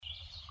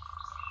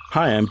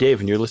Hi, I'm Dave,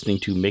 and you're listening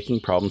to Making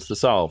Problems to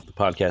Solve, the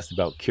podcast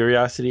about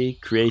curiosity,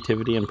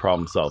 creativity, and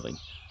problem solving.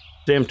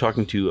 Today I'm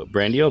talking to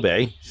Brandy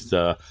Aubé. She's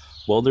a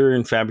welder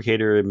and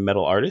fabricator and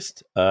metal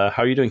artist. How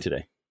are you doing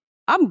today?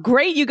 I'm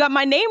great. You got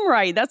my name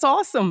right. That's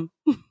awesome.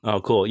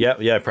 Oh, cool.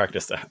 Yeah, I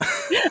practiced that.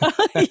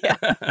 Yeah.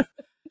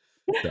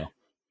 So,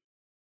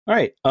 all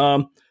right.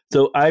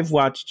 So I've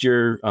watched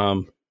your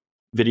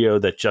video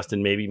that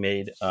Justin maybe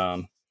made,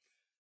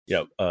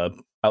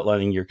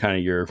 outlining your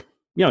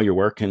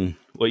work and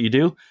what you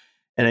do.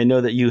 And I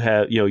know that you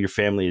have, your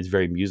family is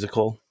very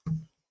musical.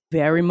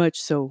 Very much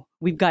so.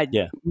 We've got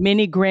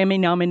many Grammy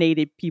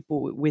nominated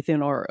people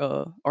within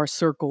our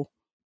circle.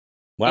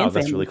 Wow,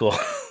 that's really cool.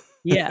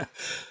 Yeah.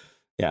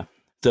 Yeah.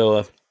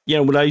 So,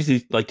 what I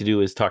usually like to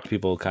do is talk to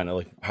people kind of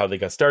like how they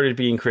got started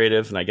being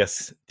creative. And I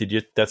guess, did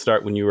you that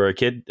start when you were a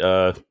kid,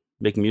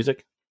 making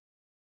music?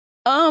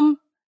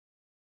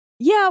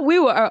 Yeah, we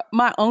were,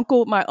 my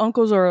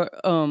uncles are,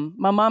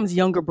 my mom's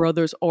younger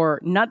brothers are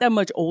not that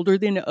much older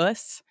than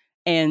us.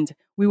 And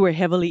we were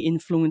heavily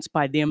influenced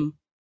by them.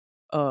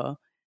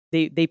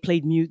 They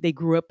played they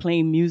grew up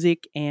playing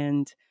music.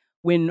 And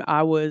when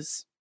I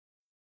was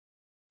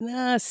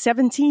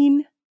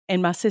 17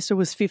 and my sister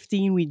was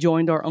 15, we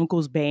joined our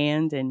uncle's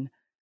band and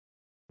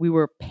we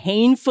were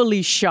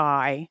painfully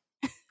shy.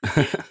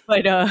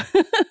 But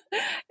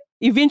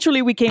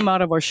eventually we came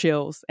out of our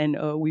shells and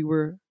we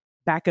were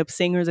backup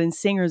singers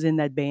in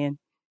that band.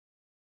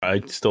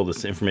 I stole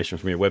this information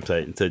from your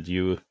website and said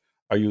you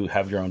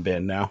have your own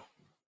band now.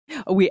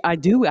 I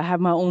do. I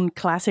have my own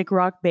classic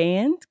rock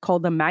band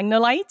called the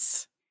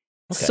Magnolites.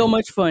 Okay. So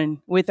much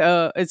fun with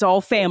it's all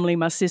family.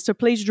 My sister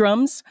plays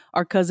drums,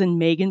 our cousin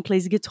Megan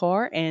plays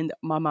guitar, and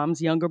my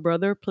mom's younger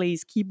brother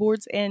plays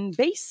keyboards and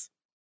bass.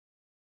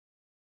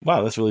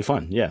 Wow, that's really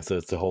fun. Yeah, so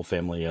it's a whole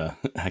family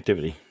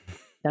activity.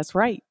 That's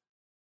right.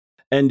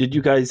 And did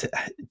you guys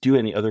do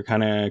any other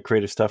kind of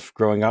creative stuff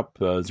growing up?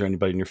 Is there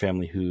anybody in your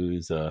family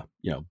who's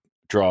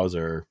draws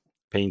or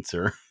paints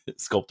or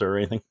sculptor or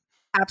anything?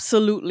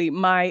 Absolutely.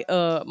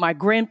 My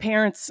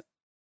grandparents,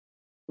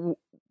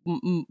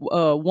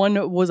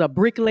 one was a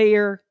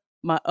bricklayer.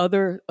 The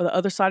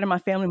other side of my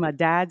family, my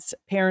dad's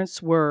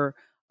parents were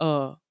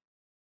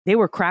they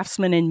were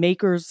craftsmen and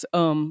makers.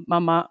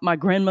 My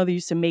grandmother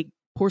used to make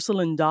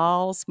porcelain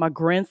dolls. My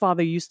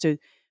grandfather used to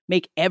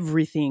make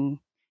everything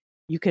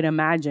you can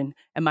imagine.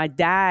 And my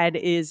dad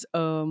is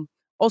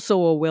also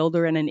a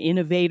welder and an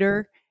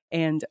innovator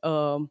and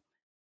a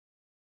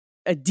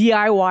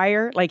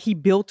DIYer. Like he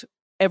built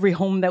every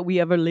home that we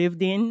ever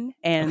lived in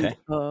and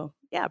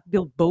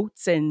built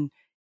boats and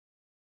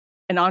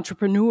an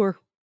entrepreneur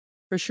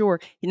for sure.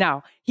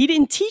 Now, he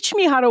didn't teach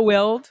me how to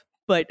weld,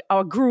 but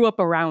I grew up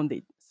around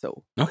it.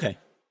 So okay.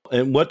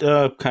 And what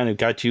kind of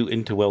got you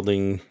into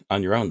welding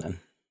on your own then?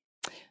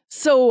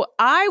 So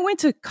I went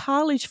to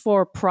college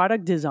for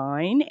product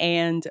design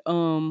and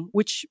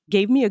which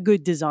gave me a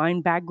good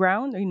design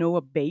background,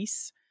 a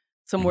base,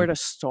 somewhere to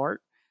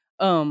start.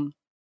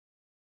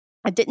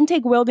 I didn't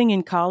take welding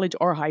in college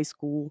or high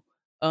school,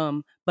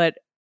 but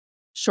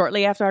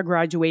shortly after I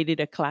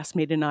graduated, a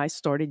classmate and I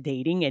started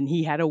dating and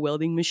he had a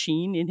welding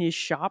machine in his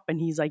shop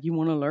and he's like, "You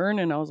want to learn?"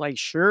 And I was like,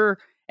 "Sure."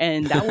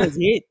 And that was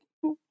it.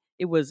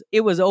 It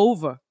was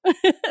over.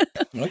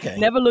 Okay.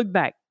 Never looked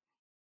back.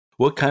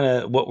 What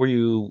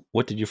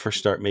did you first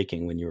start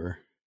making when you were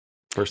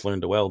first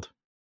learned to weld?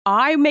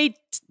 I made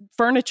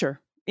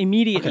furniture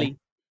immediately. Okay.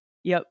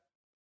 Yep.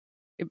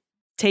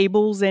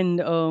 Tables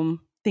and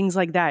things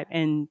like that.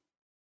 And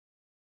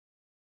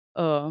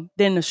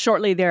then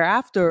shortly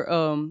thereafter,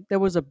 there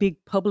was a big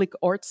public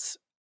arts,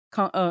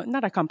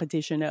 not a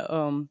competition,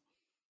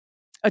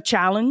 a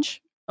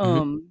challenge.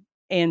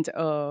 And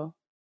I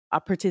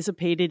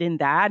participated in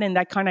that. And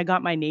that kind of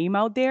got my name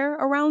out there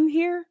around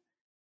here.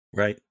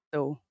 Right.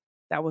 So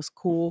that was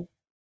cool.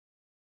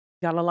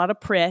 Got a lot of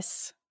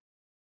press.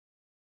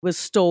 Was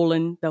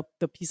stolen.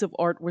 The piece of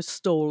art was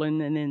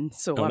stolen, and then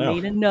I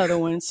made another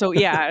one. So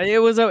yeah,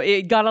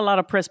 it got a lot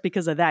of press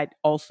because of that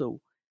also.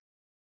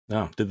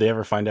 No, did they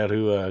ever find out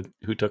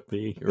who took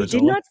the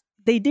original?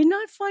 They did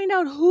not find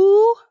out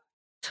who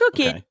took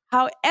it.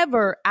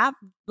 However,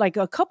 like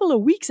a couple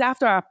of weeks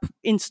after I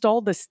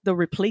installed the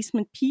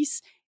replacement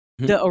piece,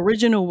 the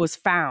original was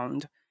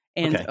found,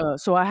 and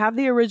so I have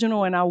the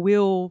original, and I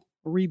will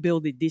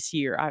rebuild it this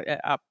year.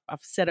 I've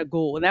set a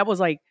goal, and that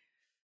was like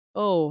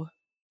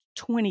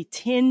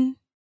 2010.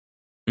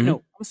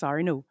 No, I'm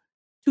sorry. No,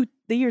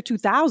 the year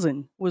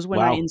 2000 was when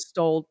I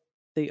installed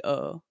the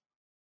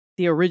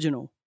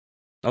original.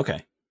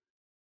 Okay.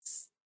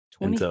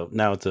 And so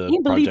now it's a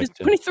project. Believe it's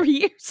 23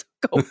 years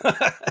ago.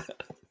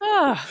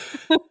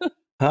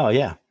 Oh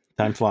yeah,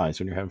 time flies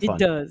when you're having fun.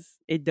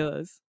 It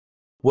does.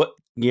 What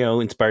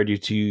inspired you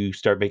to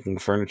start making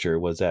furniture?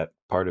 Was that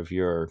part of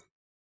your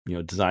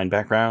design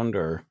background,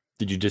 or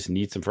did you just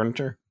need some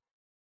furniture?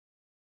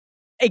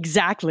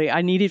 Exactly.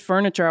 I needed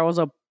furniture. I was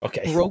a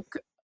broke,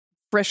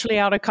 freshly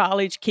out of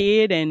college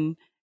kid. And,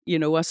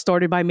 I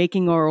started by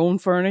making our own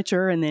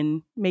furniture and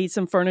then made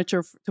some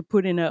furniture to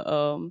put in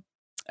I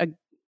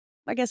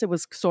guess it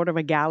was sort of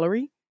a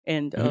gallery.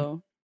 And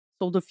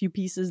Sold a few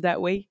pieces that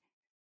way.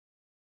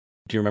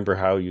 Do you remember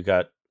how you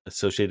got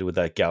associated with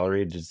that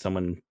gallery? Did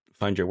someone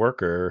find your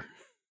work or?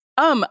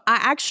 I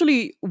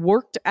actually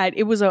worked at,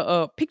 it was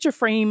a picture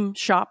frame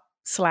shop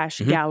 /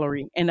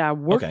 gallery, and I Okay.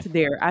 worked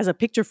there as a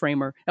picture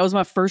framer. That was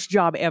my first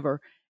job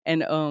ever,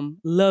 and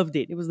loved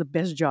it. It was the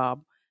best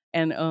job.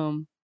 And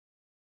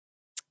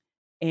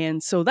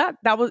so that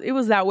was, it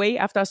was that way.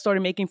 After I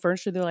started making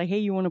furniture, they're like, "Hey,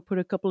 you want to put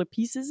a couple of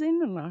pieces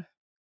in?" And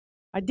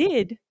I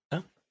did.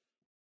 Oh,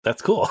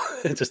 that's cool.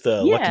 It's just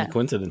a lucky Yeah.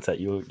 coincidence that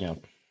you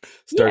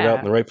started out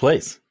in the right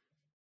place.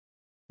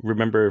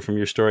 Remember from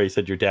your story, you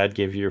said your dad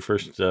gave you your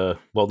first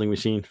welding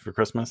machine for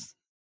Christmas?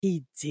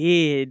 He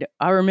did.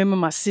 I remember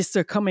my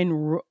sister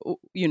coming,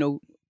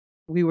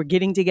 we were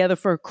getting together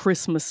for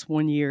Christmas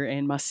one year,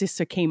 and my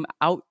sister came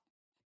out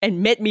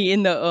and met me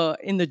in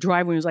the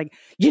driveway and was like,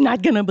 "You're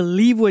not going to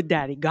believe what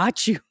Daddy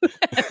got you."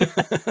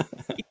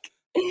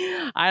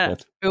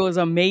 It was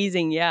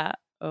amazing. Yeah.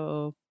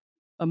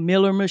 A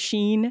Miller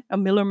machine, a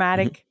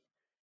Millermatic.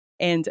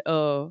 And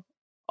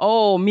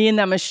me and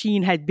that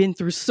machine have been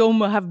through so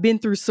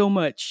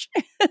much.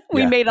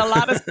 We made a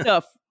lot of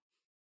stuff.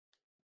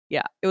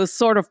 Yeah, it was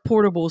sort of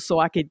portable, so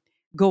I could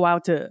go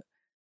out to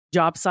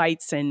job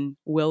sites and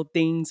weld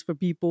things for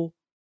people.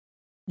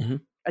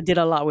 I did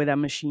a lot with that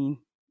machine.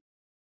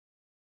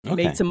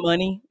 Made some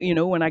money,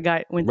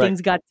 when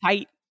things got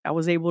tight, I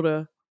was able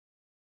to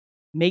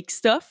make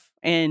stuff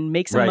and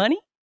make some money.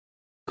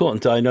 Cool.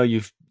 And so I know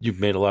you've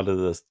made a lot of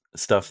the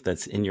stuff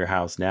that's in your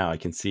house now. I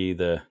can see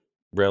the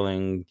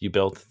railing you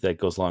built that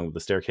goes along with the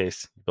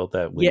staircase. You built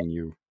that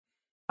when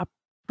I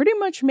pretty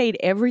much made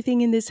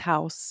everything in this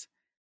house.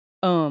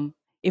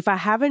 If I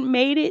haven't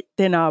made it,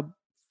 then I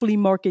flea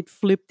market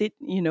flipped it,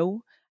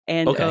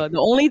 And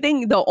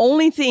the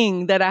only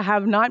thing that I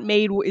have not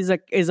made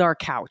is our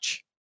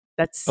couch.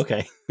 That's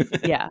okay.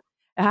 Yeah,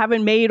 I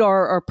haven't made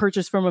or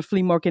purchased from a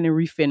flea market and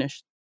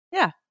refinished.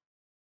 Yeah.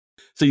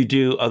 So you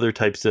do other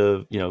types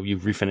of,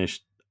 you've refinished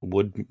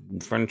wood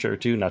furniture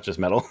too, not just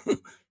metal.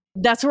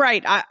 That's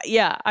right.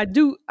 I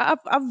do.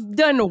 I've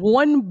done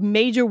one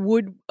major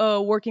wood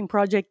working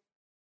project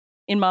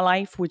in my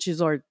life, which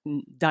is our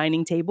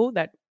dining table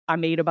that I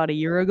made about a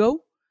year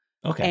ago.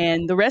 Okay.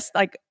 And the rest,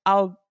 like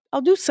I'll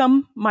do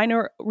some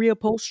minor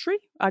reupholstery.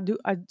 I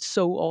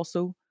sew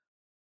also.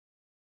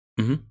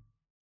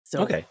 So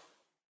okay.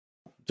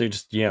 So you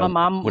just my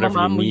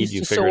mom used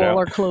to sew all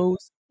our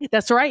clothes.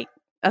 That's right.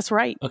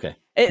 Okay.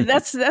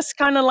 That's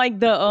kind of like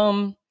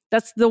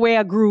that's the way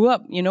I grew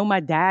up. My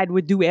dad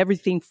would do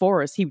everything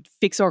for us. He would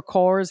fix our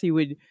cars. He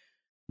would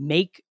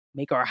make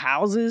our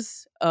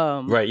houses.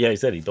 Right. Yeah. He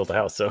said he built a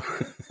house. So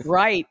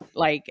right.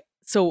 Like,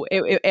 so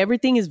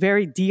everything is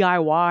very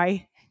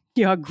DIY.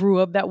 I grew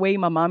up that way.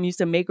 My mom used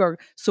to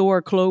sew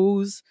our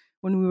clothes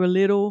when we were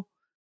little.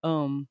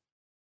 So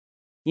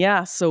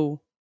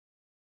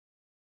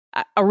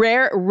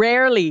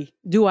rarely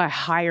do I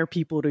hire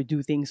people to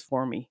do things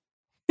for me.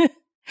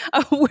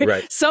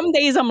 Right. Some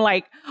days I'm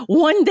like,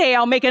 one day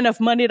I'll make enough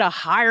money to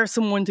hire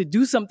someone to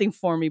do something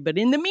for me. But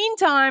in the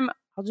meantime,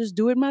 I'll just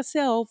do it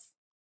myself.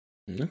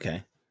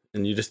 Okay.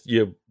 And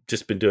you've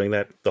just been doing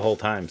that the whole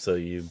time. So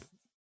you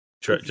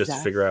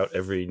just figure out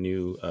every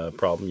new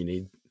problem you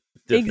need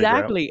to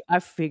exactly. I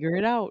figure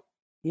it out.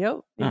 Yep.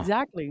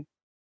 Exactly.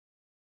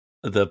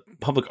 The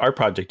public art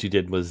project you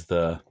did was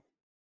the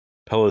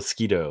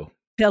Pelasquito.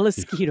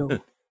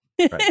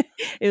 Right.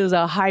 It was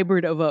a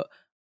hybrid of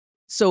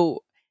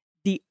so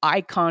the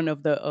icon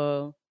of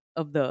the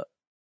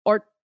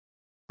art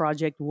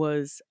project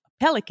was a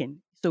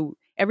pelican. So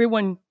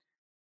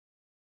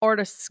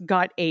artists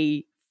got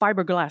a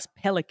fiberglass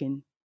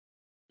pelican,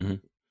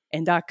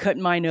 and I cut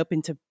mine up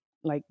into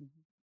like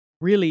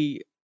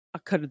really. I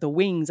cut the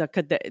wings. I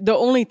cut the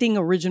only thing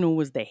original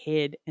was the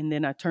head, and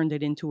then I turned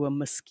it into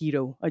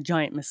a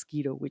giant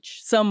mosquito,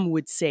 which some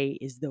would say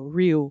is the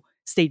real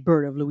state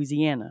bird of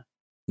Louisiana.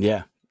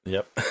 Yeah.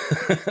 Yep.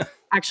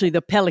 Actually,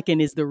 the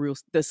pelican is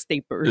the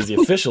state bird. Is the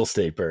official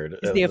state bird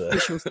of the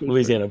official state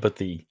Louisiana, bird. But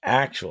the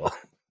actual.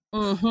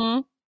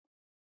 Yeah.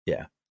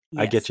 Yes.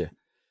 I get you.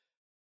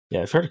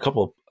 Yeah, I've heard a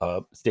couple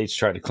states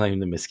try to claim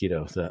the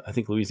mosquito. So I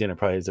think Louisiana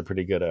probably is a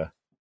pretty good.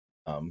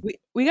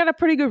 We got a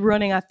pretty good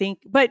running, I think.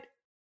 But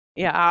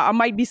yeah, I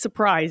might be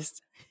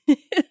surprised.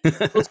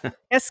 Those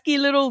pesky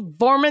little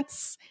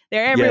varmints,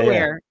 they're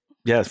everywhere.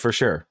 Yeah, for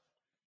sure.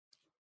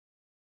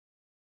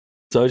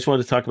 So I just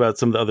wanted to talk about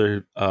some of the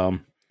other,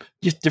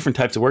 just different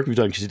types of work you've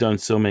done, because you've done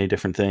so many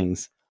different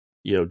things,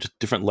 just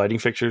different lighting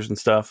fixtures and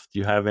stuff. Do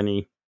you have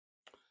any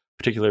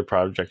particular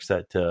projects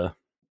that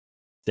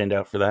stand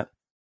out for that?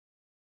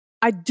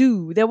 I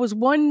do. There was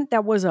one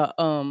that was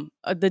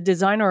the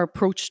designer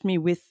approached me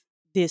with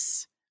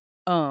this,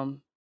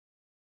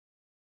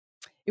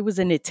 it was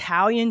an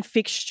Italian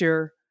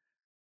fixture,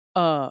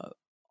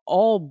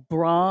 all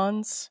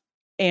bronze,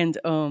 and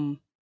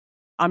I'm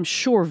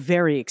sure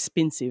very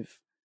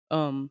expensive.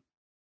 But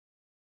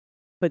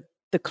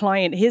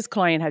his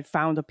client had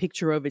found a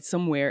picture of it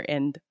somewhere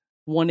and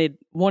wanted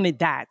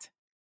that.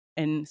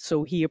 And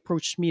so he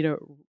approached me to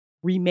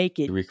remake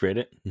it. You recreate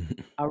it?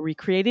 I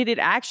recreated it.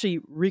 I actually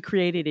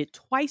recreated it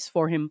twice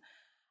for him.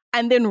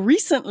 And then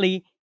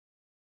recently,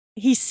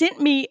 he sent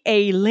me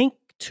a link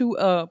to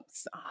I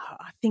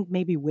think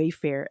maybe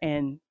Wayfair,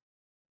 and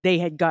they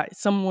had got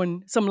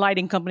some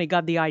lighting company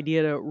got the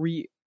idea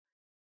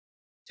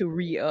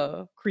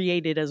to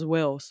create it as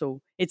well.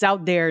 So it's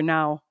out there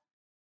now.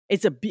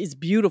 It's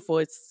beautiful.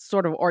 It's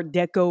sort of Art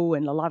Deco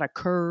and a lot of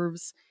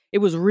curves. It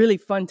was really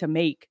fun to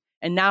make.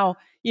 And now,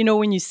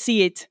 when you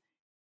see it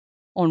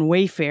on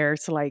Wayfair,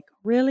 it's like,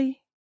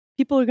 really?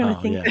 People are going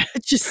to think that I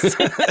just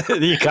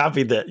you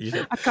copied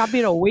that. I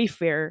copied a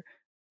Wayfair.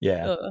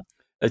 Yeah.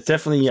 It's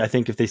definitely, I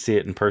think if they see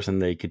it in person,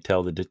 they could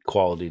tell the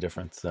quality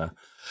difference.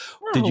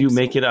 Did you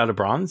make it out of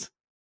bronze?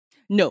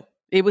 No,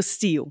 it was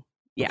steel.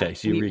 Yeah. Okay,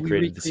 so you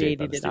recreated the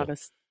shape it out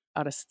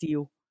of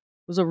steel.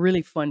 It was a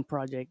really fun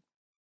project.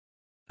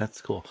 That's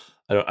cool.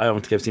 I don't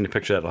think I've seen a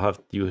picture of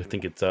that. Do you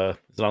think it's is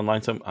it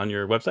online on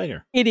your website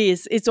or? It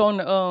is. It's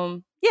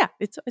on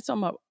it's on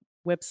my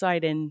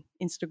website and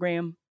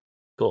Instagram.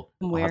 Cool.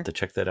 Somewhere. I'll have to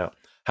check that out.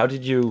 How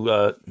did you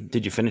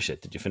finish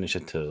it? Did you finish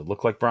it to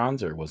look like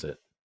bronze, or was it?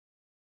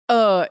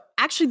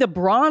 Actually the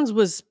bronze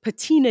was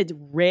patinaed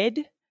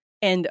red,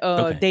 and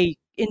they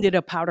ended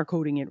up powder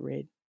coating it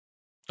red.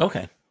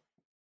 Okay.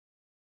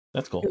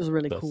 That's cool. It was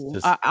really cool.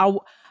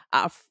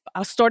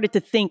 I started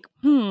to think,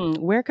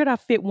 where could I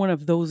fit one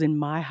of those in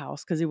my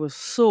house? Because it was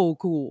so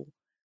cool.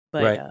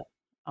 But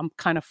I'm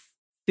kind of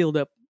filled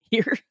up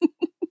here.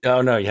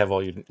 Oh, no, you have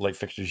all your light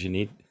fixtures you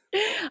need?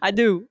 I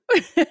do.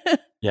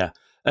 Yeah.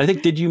 I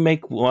think, did you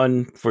make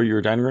one for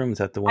your dining room? Is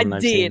that the one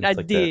I've seen? I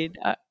did.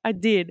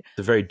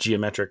 The very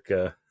geometric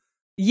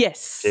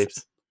yes.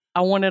 shapes.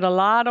 I wanted a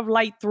lot of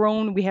light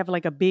thrown. We have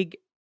like a big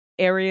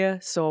area,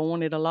 so I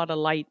wanted a lot of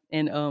light.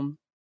 And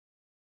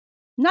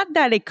not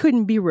that it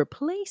couldn't be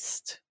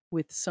replaced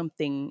with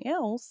something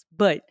else,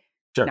 but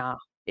nah,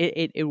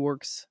 it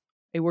works.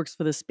 It works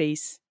for the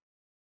space.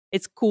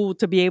 It's cool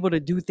to be able to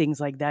do things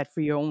like that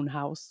for your own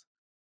house.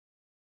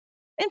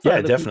 And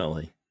for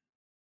definitely. People.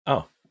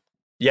 Oh,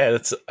 yeah,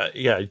 that's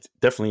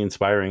definitely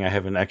inspiring. I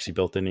haven't actually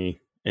built anything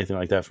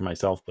like that for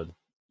myself, but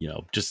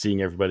just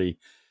seeing everybody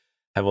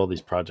have all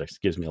these projects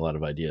gives me a lot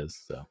of ideas.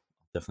 So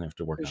definitely have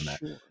to work on that.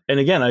 And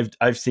again,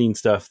 I've seen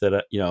stuff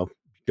that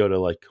go to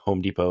like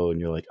Home Depot and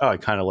you're like, oh, I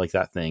kind of like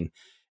that thing,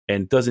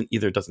 and doesn't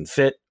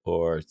fit,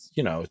 or it's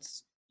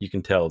you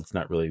can tell it's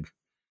not really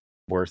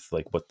worth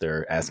like what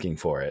they're asking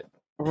for it.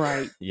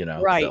 Right.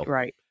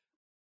 Right.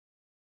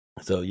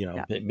 So,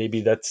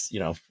 maybe that's,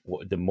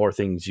 the more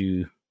things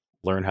you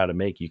learn how to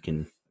make, you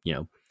can,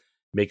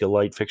 make a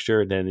light fixture.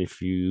 And then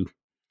if you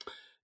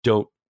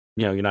don't,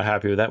 you're not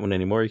happy with that one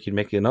anymore, you can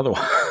make another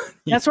one.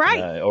 That's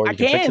right. Or you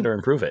can fix it or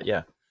improve it.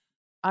 Yeah.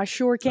 I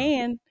sure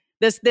can.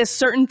 There's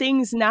certain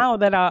things now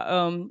that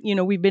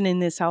we've been in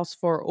this house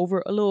for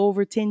a little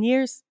over 10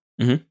 years.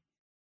 Mm-hmm.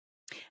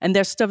 And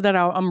there's stuff that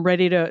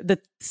the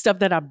stuff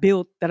that I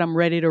built that I'm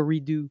ready to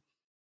redo.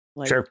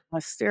 Like my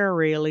stair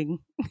railing.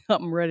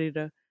 I'm ready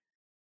to.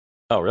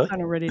 Oh, really?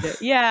 Kind of ready to.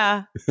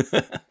 Yeah.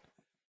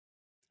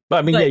 But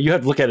I mean, you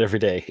have to look at it every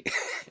day.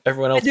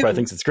 Everyone else probably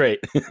thinks it's great.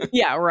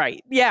 Yeah,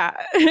 right. Yeah.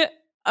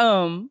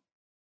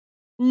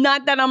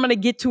 Not that I'm going to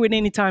get to it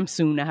anytime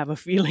soon, I have a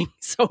feeling.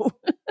 So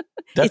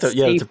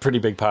it's a pretty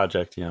big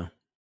project,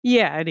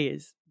 Yeah, it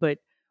is. But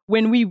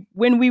when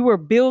we were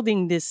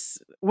building this,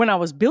 when I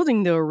was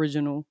building the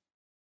original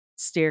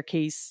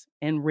staircase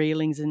and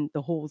railings and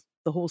the whole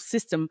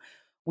system,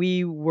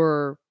 we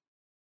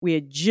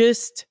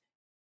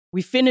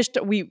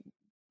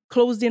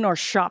closed in our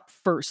shop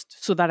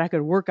first so that I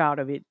could work out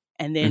of it,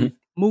 and then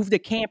moved the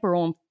camper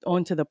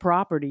onto the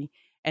property.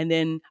 And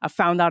then I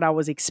found out I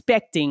was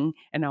expecting,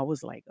 and I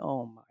was like,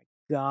 oh my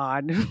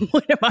God,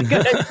 what am I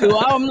going to do?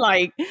 I'm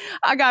like,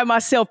 I got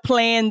myself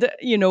planned,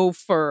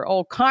 for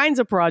all kinds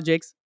of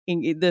projects,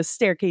 the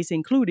staircase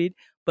included,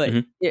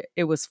 but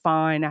it was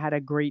fine. I had a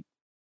great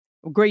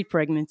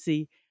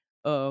pregnancy.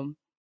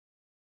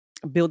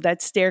 Built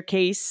that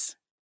staircase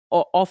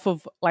off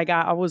of, like,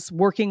 I was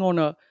working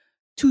on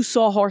 2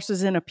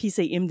 sawhorses and a piece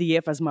of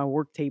MDF as my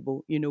work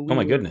table. Oh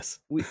my goodness.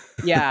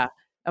 Yeah.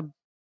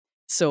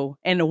 So,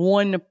 and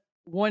one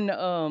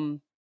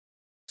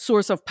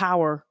source of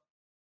power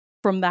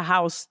from the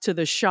house to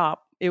the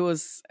shop, it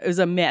was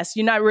a mess.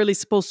 You're not really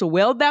supposed to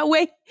weld that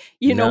way,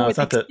 no, with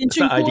it's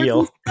not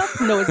ideal.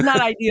 No, it's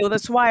not ideal.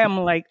 That's why I'm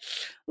like,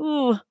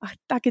 oh,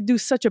 I could do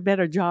such a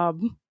better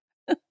job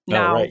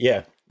now. Oh, right.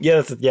 Yeah.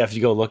 Yeah. If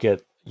you go look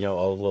at,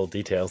 all the little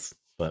details.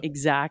 But.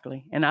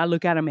 Exactly. And I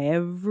look at them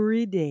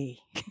every day.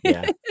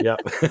 Yeah.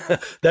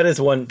 That's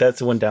one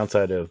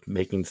downside of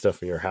making stuff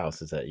for your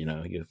house, is that,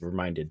 you're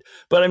reminded.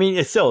 But I mean,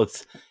 it's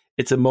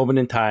a moment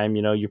in time,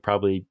 you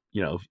probably,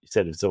 you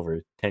said it's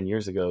over 10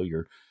 years ago.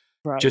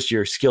 Just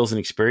your skills and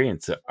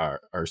experience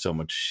are so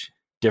much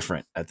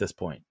different at this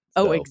point.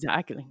 So, oh,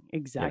 exactly.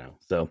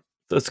 So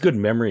it's a good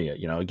memory,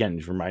 again,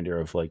 just a reminder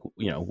of like,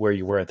 where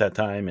you were at that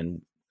time,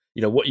 and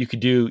what you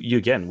could do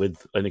again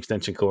with an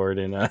extension cord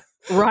and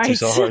 2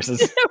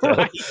 sawhorses. So,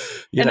 right.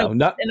 And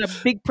a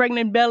big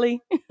pregnant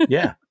belly.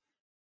 Yeah.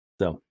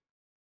 So,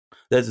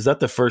 Is that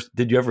the first?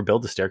 Did you ever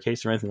build a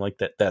staircase or anything like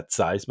that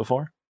size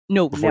before?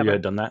 Nope, Before you never.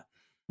 had done that?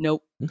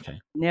 Nope, Okay.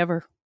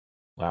 never.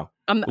 Wow.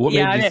 I'm What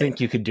yeah. made you think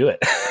you could do it?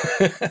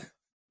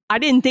 I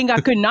didn't think I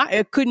could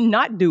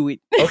not do it.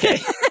 Okay,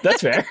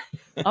 that's fair.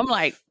 I'm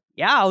like,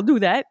 yeah, I'll do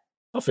that.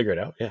 I'll figure it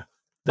out. Yeah,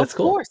 that's Of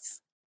cool.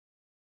 course.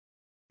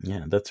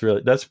 Yeah, that's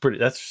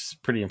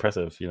pretty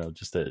impressive.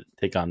 Just to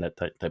take on that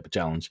type of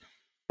challenge.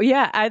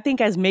 Yeah, I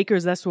think as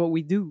makers, that's what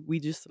we do.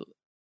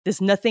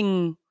 There's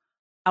nothing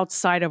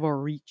outside of our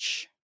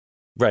reach.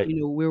 Right.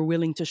 We're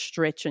willing to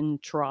stretch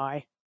and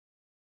try.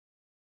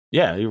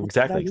 Yeah, That's what I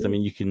exactly. Because I do.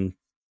 mean, you can,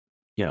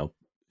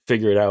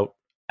 figure it out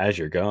as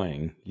you're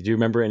going. Do you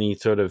remember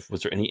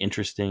was there any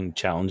interesting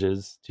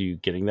challenges to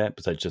getting that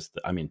besides just,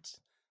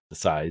 the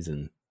size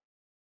and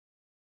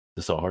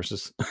the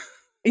sawhorses?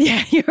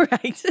 Yeah, you're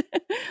right.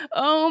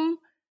 um,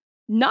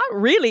 Not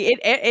really.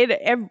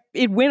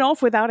 It went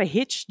off without a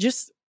hitch.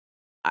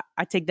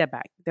 I take that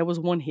back. There was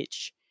one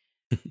hitch.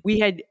 We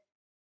had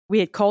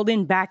called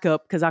in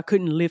backup because I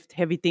couldn't lift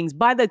heavy things.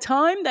 By the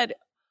time that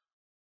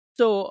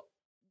so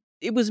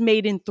it was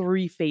made in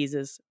 3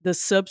 phases: the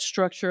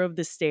substructure of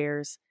the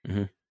stairs,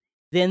 Mhm.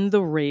 then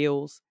the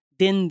rails,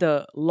 then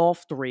the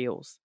loft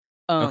rails.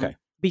 Okay.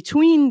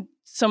 Between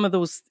some of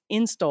those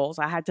installs,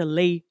 I had to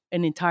lay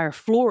an entire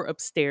floor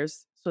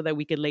upstairs so that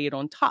we could lay it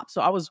on top.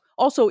 So I was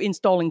also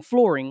installing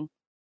flooring.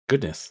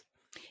 Goodness.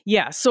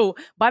 Yeah. So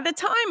by the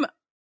time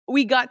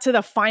we got to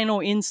the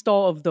final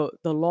install of the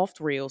loft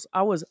rails,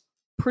 I was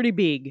pretty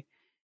big.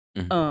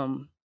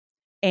 Mhm.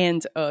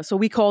 And so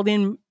we called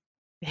in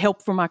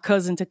help for my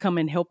cousin to come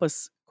and help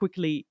us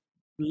quickly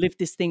lift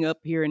this thing up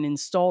here and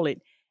install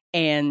it.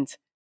 And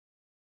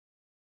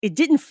it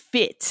didn't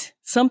fit.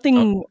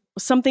 Something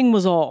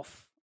was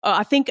off.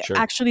 I think Sure.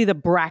 actually the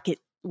bracket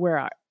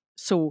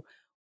so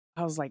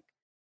I was like,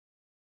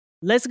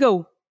 let's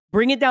go.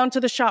 Bring it down to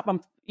the shop.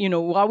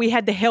 While we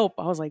had the help,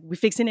 I was like, we're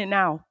fixing it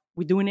now.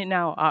 We're doing it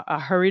now. I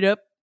hurried up,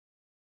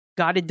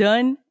 got it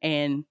done,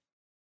 and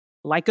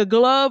like a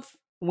glove,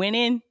 went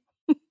in.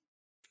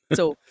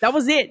 So that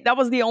was it. That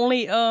was the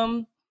only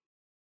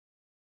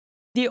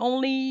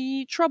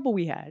trouble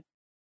we had.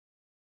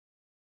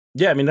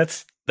 Yeah, I mean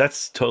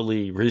that's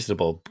totally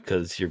reasonable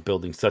because you're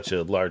building such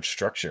a large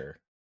structure,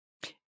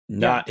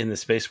 not in the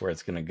space where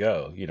it's going to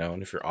go.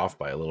 And if you're off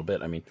by a little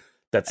bit, I mean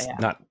that's Yeah.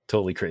 not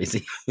totally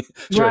crazy.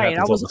 Sure, it Right.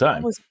 happens all the I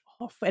time. was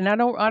off, and I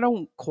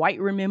don't quite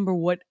remember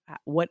what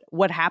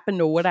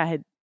happened or what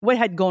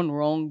had gone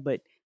wrong,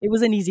 but it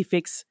was an easy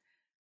fix.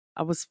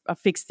 I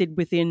fixed it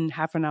within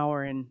half an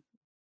hour, and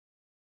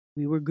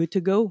we were good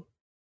to go.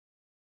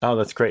 Oh,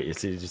 that's great.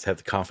 So you just have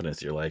the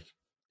confidence. You're like,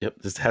 yep,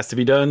 this has to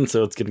be done,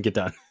 so it's going to get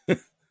done.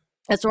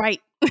 That's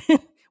right.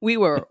 We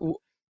were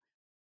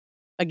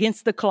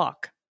against the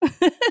clock.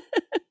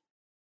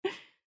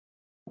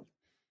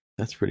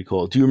 That's pretty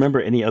cool. Do you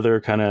remember any other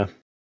kind of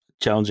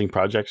challenging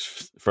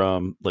projects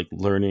from like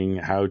learning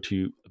how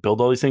to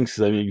build all these things?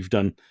 Because I mean, you've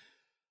done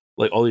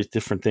like all these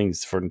different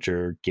things: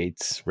 furniture,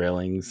 gates,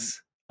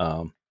 railings,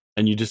 and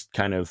you just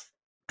kind of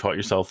taught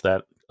yourself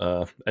that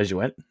as you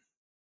went.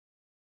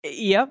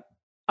 Yep.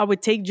 I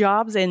would take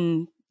jobs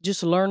and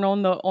just learn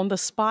on the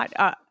spot.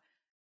 I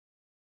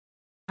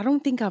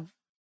don't think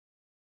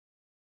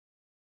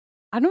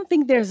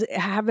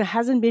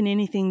hasn't been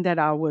anything that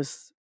I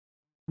was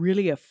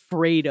really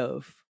afraid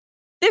of.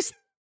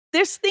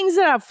 There's things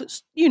that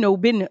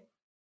I've been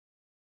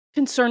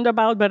concerned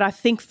about, but I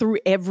think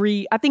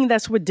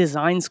that's what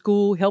design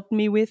school helped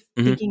me with,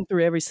 Mhm. thinking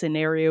through every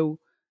scenario.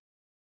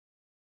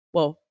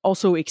 Well,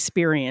 also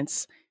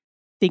experience,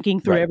 thinking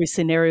through Right. every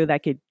scenario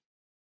that could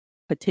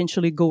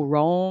potentially go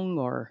wrong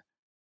or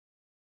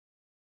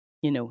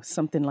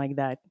something like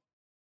that.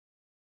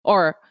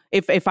 Or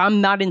if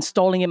I'm not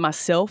installing it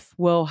myself,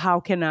 well, how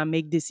can I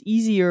make this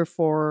easier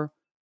for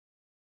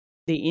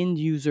the end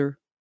user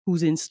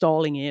who's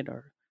installing it?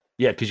 Or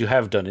Yeah, because you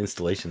have done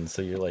installations,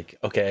 so you're like,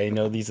 okay, I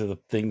know these are the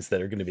things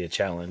that are going to be a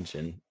challenge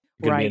and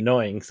going to be right,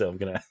 annoying, so I'm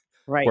going to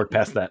right, work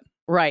past that.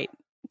 right.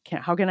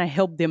 How can I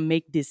help them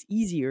make this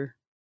easier?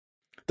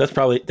 That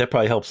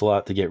probably helps a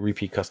lot to get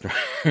repeat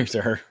customers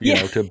or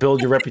Yeah. to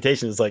build your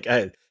reputation. It's like,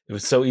 hey, it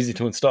was so easy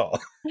to install.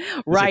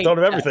 I Right. thought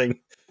of everything.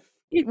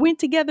 It went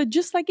together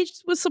just like it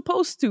was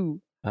supposed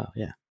to. Oh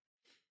yeah,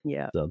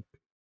 Yeah. so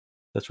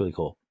that's really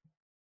cool.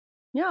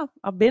 Yeah.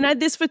 I've been at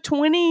this for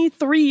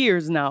 23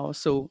 years now.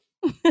 So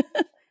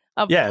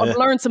I've Yeah,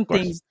 learned some of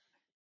course. things.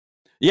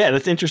 Yeah,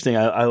 that's interesting.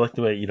 I like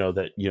the way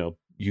that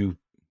you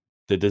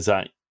the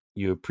design,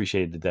 you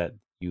appreciated that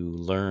you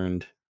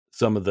learned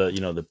some of the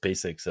the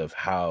basics of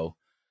how,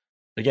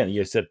 again,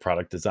 you said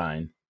product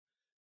design,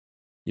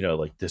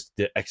 like this,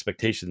 the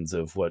expectations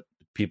of what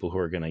people who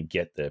are going to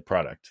get the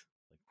product,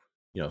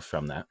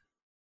 from that.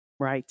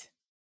 Right.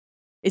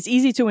 It's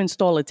easy to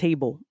install a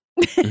table.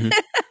 Mhm.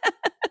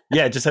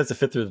 Yeah, it just has to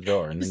fit through the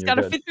door, and then Just you're got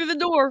to good. fit through the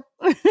door.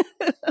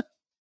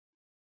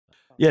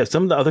 Yeah,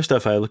 some of the other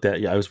stuff I looked at.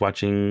 Yeah, I was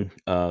watching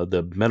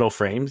the metal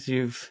frames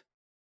you've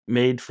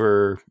made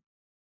for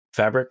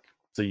fabric.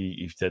 So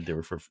you said they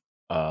were for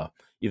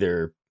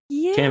either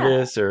Yeah.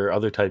 canvas or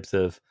other types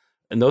of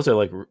And those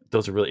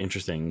are really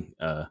interesting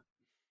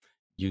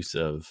use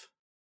of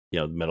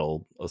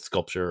metal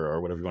sculpture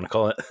or whatever you want to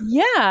call it.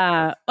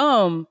 Yeah.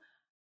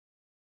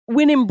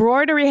 When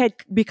embroidery had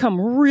become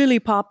really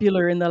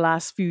popular in the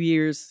last few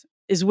years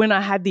is when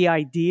I had the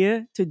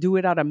idea to do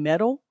it out of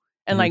metal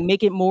and Mhm. like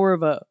make it more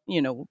of a,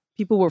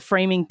 people were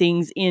framing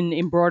things in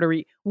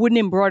embroidery, wooden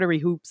embroidery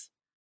hoops.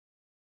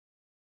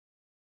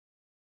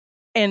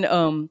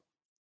 And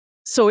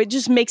so it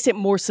just makes it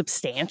more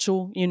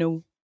substantial,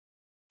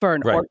 for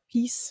an Right. art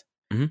piece.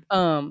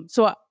 Mhm.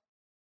 So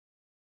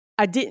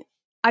I didn't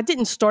I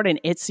didn't start an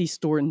Etsy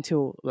store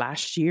until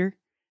last year,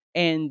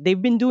 and they've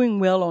been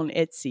doing well on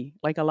Etsy.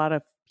 Like a lot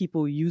of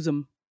people use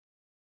them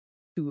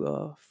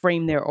to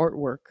frame their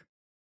artwork.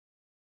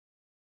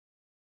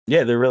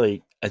 Yeah, they're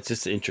really. It's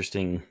just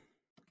interesting,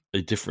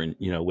 a different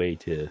way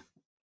to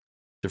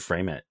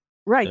frame it.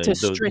 Right, to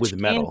stretch With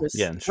metal,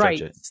 yeah, canvas. and stretch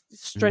Right. it. Mhm.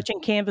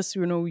 Stretching canvas,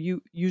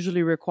 you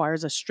usually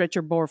requires a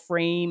stretcher bar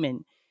frame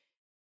and,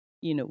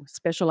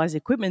 specialized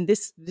equipment.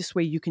 This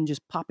way you can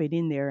just pop it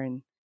in there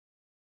and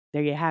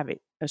there you have it,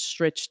 a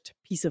stretched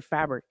piece of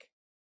fabric.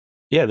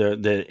 Yeah,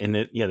 they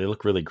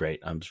look really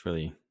great. I'm just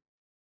really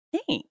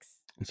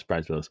Thanks.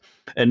 surprised with those.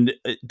 And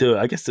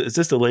I guess, is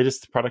this the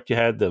latest product you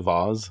had, the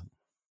vase?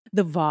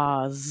 The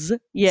vase. So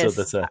Yes.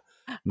 that's a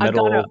I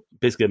got a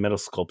basically a metal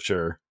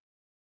sculpture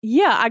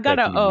yeah, I got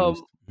that can a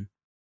be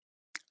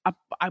reused.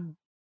 I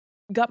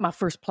got my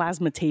first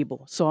plasma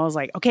table. So I was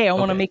like, okay, I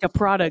want to Okay. make a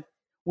product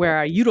where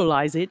I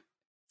utilize it.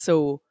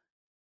 So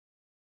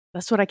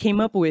that's what I came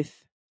up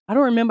with. I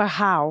don't remember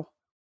how.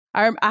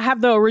 I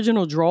have the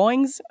original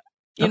drawings,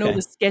 the Okay.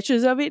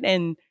 sketches of it,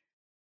 and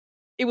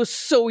it was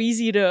so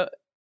easy to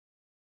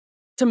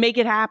make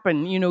it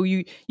happen.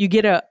 You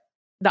get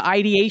the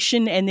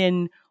ideation, and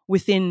then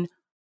within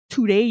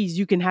 2 days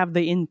you can have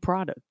the end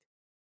product.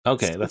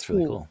 Okay, So that's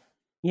really cool. cool.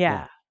 Yeah.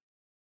 Yeah.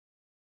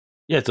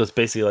 Yeah, so it's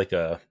basically like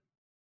a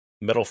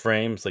metal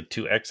frames, like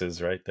two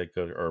X's, right? That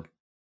go, or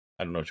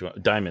I don't know what you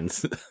want,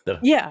 diamonds that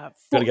Yeah.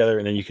 go together,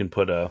 and then you can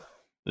put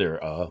their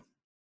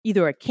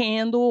Either a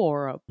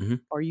candle mhm.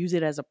 or use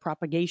it as a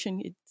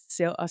propagation.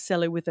 I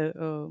sell it with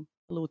a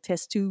little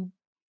test tube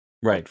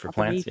for Right, for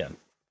plants. Yeah.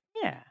 propagation.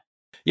 Yeah.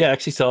 Yeah, I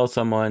actually saw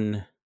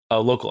someone,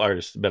 a local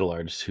artist, metal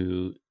artist,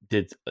 who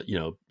did,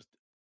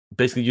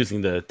 basically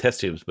using the test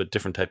tubes, but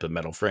different type of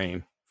metal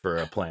frame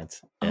for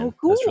plants, Oh, and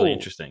that's really cool.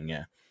 interesting.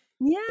 Yeah,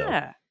 so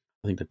Yeah.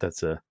 I think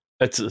it's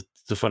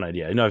a fun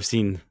idea. I know I've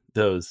seen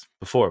those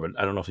before, but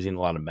I don't know if I've seen a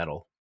lot of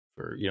metal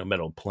for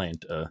metal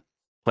plant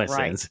Right.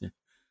 stands.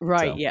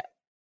 Right. So Yeah.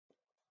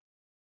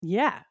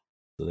 Yeah.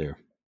 so they're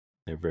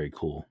very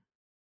cool.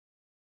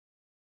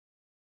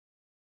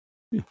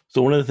 Yeah.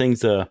 So one of the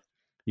things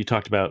you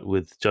talked about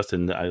with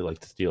Justin, I like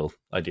to steal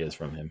ideas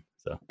from him.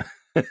 So,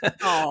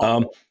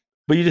 um, Oh.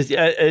 but you just,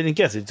 yeah, and I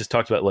guess it just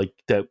talked about like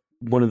that.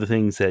 One of the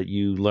things that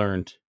you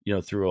learned,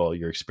 through all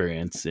your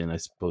experience in, I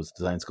suppose,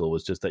 design school,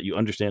 was just that you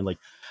understand like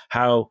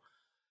how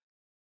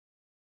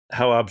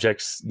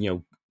objects,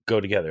 go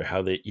together,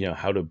 how they,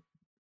 how to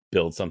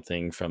build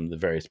something from the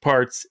various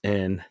parts,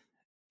 and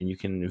you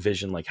can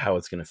envision like how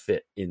it's going to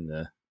fit in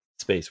the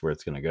space where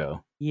it's going to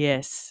go.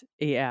 Yes.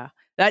 Yeah.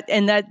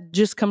 That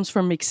just comes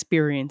from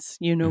experience,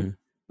 Mhm.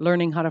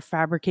 learning how to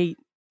fabricate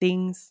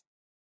things.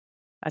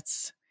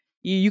 That's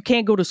you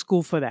can't go to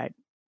school for that.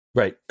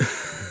 Right.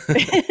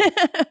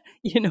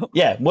 you know.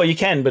 Yeah, well, you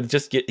can, but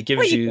it Well,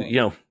 gives you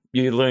you, can.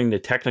 you're learning the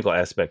technical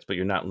aspects, but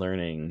you're not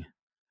learning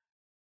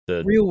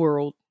the, Real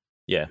world.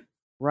 yeah.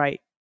 Right.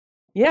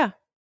 Yeah.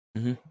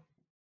 Mhm.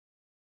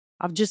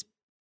 I've just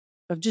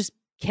I've just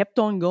kept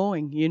on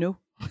going,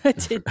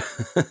 That's it.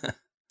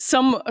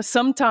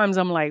 Sometimes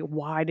I'm like,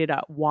 why did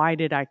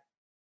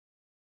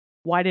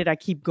I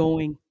keep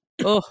going?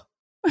 Ugh.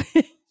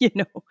 you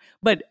know.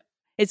 But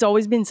it's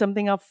always been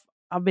something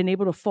I've been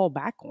able to fall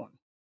back on.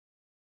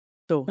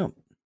 So Oh,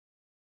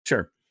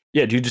 sure.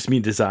 Yeah, do you just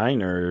mean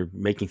design or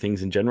making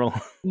things in general?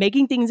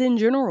 making things in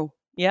general.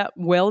 Yeah.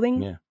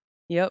 Welding. Yeah.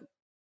 Yep.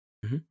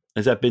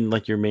 Has that been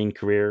like your main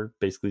career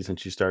basically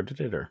since you started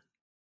it, or?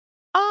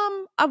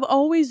 I've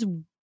always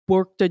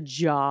worked a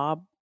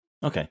job.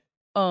 Okay,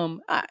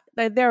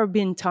 There have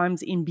been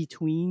times in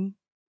between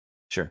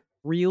sure.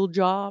 real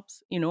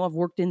jobs. I've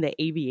worked in the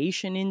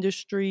aviation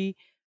industry,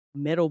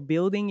 metal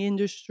building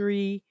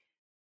industry,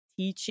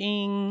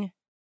 teaching.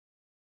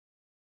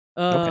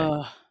 Okay.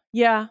 Uh,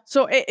 yeah.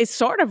 So it's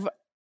sort of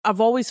I've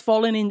always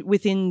fallen in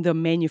within the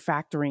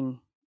manufacturing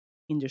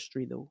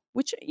industry though,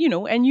 which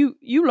and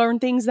you learn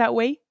things that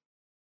way,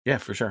 Yeah,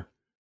 for sure.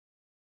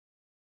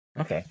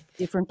 Okay.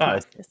 different Uh,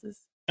 processes.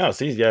 oh,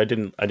 see, yeah, I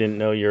didn't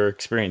know your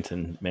experience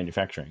in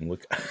manufacturing.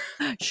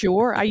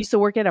 Sure. I used to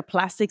work at a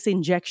plastics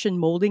injection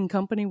molding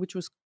company, which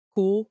was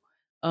cool.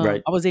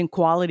 Right. I was in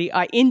quality.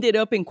 I ended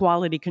up in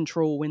quality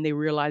control when they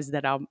realized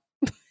that I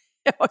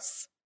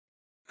was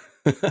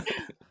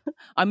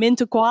I'm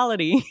into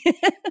quality.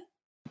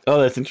 Oh,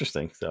 that's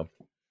interesting. So,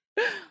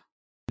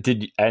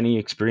 did any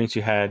experience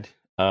you had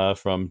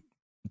from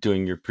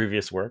doing your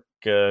previous work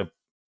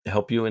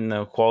help you in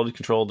the quality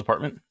control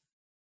department?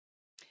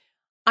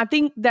 I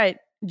think that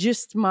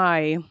just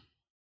my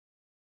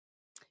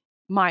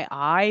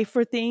eye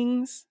for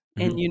things,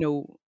 Mhm.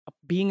 and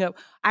being a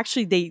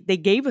actually they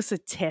gave us a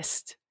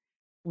test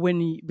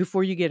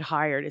before you get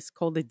hired. It's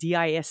called the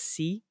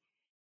DISC,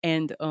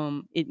 and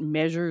it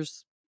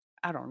measures,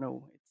 I don't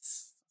know,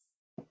 it's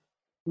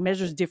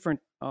measures different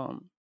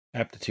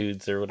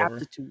Aptitudes or whatever.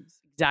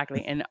 aptitudes,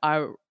 exactly. And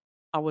I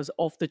was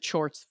off the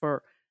charts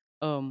for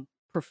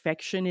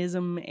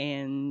perfectionism,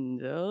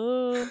 and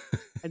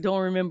I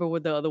don't remember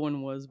what the other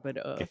one was, but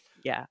Okay.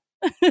 yeah.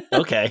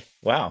 Okay.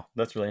 Wow.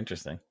 That's really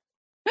interesting.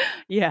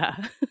 Yeah.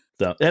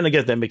 So, and I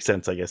guess that makes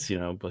sense, I guess, like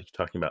you're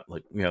talking about,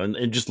 like,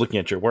 and just looking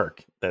at your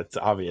work, that's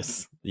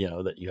obvious,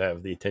 that you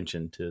have the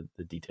attention to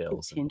the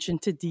details. Attention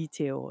to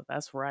detail,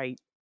 that's right.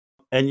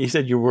 And you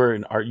said you were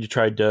an art, you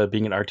tried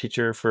being an art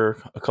teacher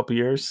for a couple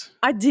years?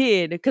 I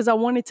did, because I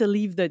wanted to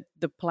leave the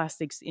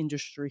plastics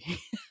industry.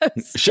 I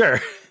was Sure.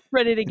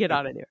 ready to get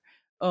out of there.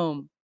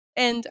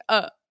 And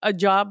a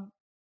job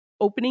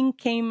opening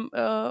came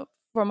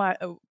for my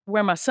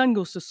where my son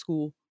goes to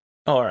school,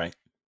 Oh, all right.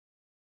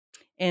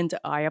 and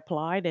I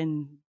applied,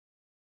 and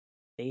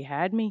they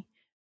had me.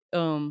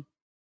 Um,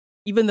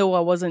 Even though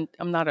I wasn't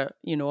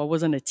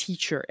a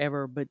teacher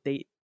ever, but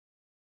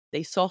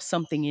they saw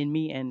something in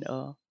me, and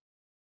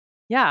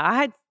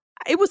yeah,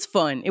 it was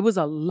fun. It was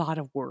a lot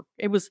of work.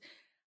 It was,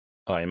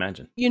 Oh, I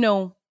imagine.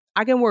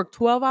 I can work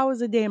 12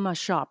 hours a day in my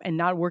shop and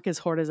not work as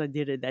hard as I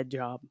did at that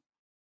job.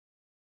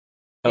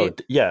 Oh,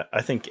 It yeah.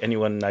 I think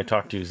anyone I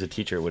talk to who's a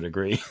teacher would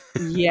agree.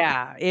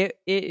 Yeah, it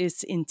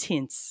is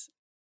intense.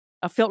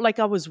 I felt like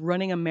I was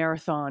running a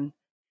marathon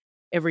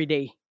every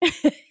day.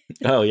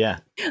 Oh, yeah.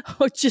 I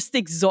was just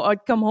exhausted.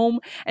 I'd come home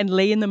and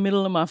lay in the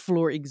middle of my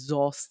floor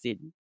exhausted.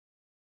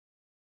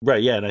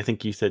 Right. Yeah. And I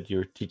think you said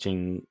you're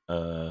teaching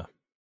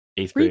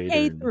eighth grade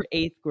Pre-K or through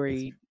eighth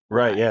grade.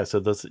 right. Right. Yeah. So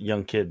those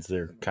young kids,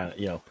 they're kind of,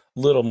 a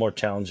little more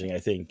challenging, I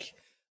think,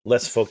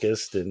 less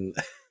focused. And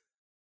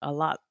A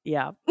lot,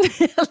 yeah.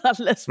 A lot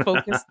less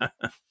focused.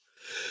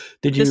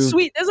 did you?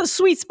 There's a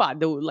sweet spot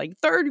though. Like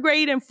third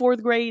grade and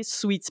fourth grade,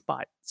 sweet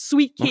spot.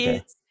 Sweet Okay.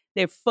 kids.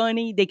 They're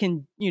funny. They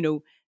can,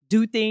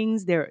 do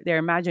things. Their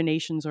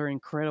imaginations are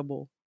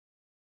incredible.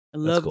 I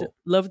That's loved cool.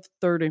 loved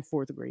third and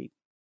fourth grade.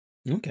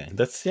 Okay.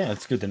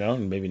 It's good to know.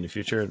 And maybe in the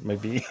future, it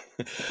might be,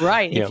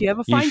 Right. If you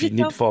ever find if you need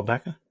to yourself, fall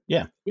back on.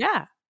 Yeah.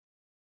 yeah,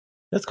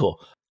 That's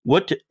cool.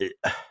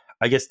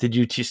 I guess, did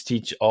you just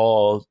teach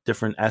all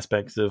different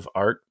aspects of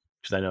art?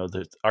 Because I know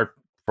that art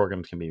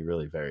programs can be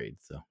really varied.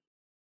 So,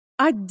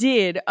 I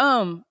did.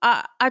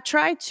 I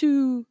tried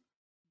to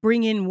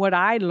bring in what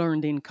I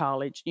learned in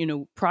college.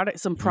 Some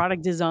Mhm.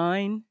 product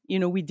design.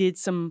 We did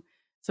some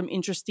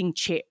interesting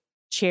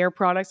chair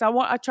products.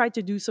 I tried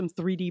to do some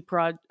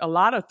a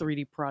lot of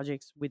 3D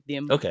projects with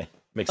them, Okay.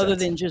 Makes other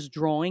sense. than just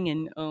drawing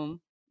and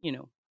you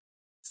know,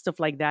 stuff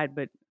like that.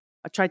 But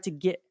I tried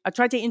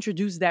to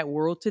introduce that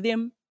world to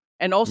them,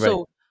 and Right.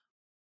 also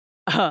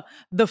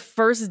the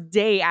first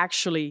day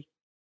actually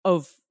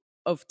of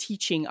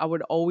teaching, I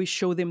would always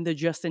show them the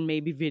Justin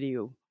Maybe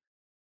video.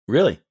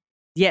 Really?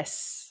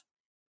 Yes,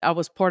 I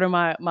was part of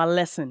my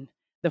lesson.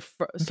 Okay.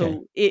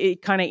 So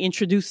it kind of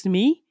introduced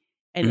me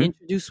and Mhm.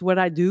 introduced what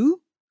I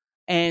do,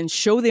 and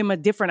show them a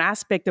different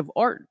aspect of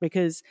art,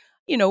 because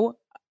you know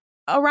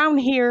around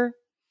here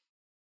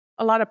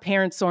a lot of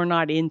parents are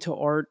not into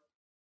art.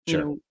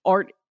 Sure.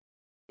 Art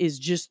is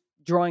just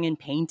drawing and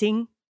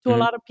painting to a Mhm.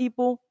 lot of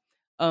people.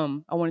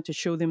 I wanted to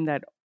show them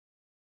that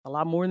a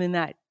lot more than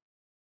that.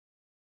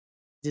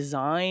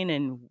 Design,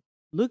 and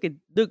look,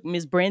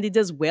 Miss Brandy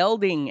does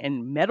welding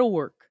and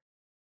metalwork.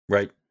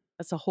 Right.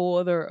 That's a whole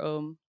other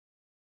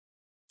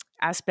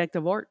aspect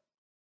of art.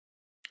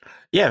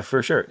 Yeah,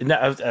 for sure. And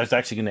I was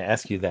actually going to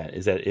ask you that.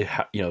 Is that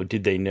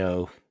did they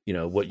know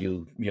what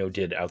you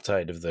did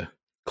outside of the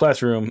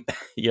classroom,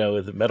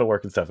 with the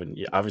metalwork and stuff, and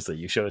obviously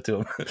you showed it to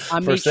them I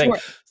made first thing. sure.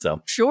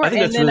 So Sure, I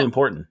think and that's then really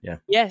important. Yeah.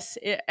 yes,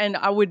 and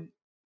I would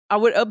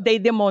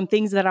update them on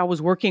things that I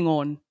was working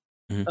on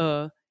Mhm.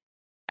 uh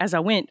as I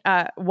went.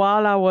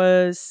 While I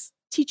was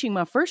teaching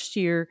my first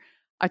year,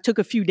 I took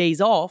a few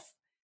days off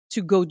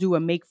to go do a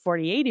Make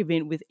 48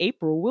 event with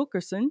April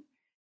Wilkerson,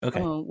 Okay.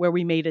 where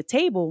we made a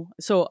table.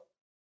 So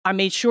I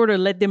made sure to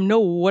let them know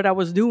what I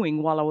was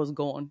doing while I was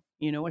gone.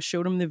 I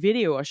showed them the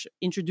video. I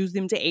introduced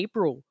them to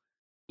April.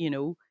 You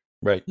know,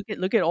 Right.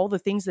 look at all the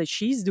things that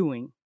she's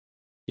doing.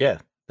 Yeah.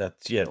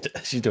 That's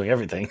she's doing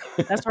everything.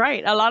 That's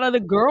right. A lot of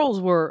the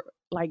girls were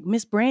like,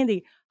 Miss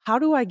Brandy, how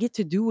do I get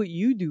to do what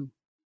you do?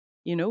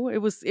 It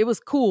was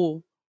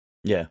cool.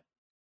 Yeah.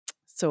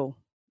 So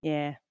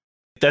yeah.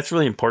 That's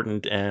really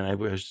important. And I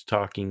was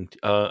talking,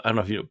 I don't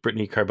know if you know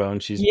Brittany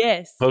Carbone. She's Yes.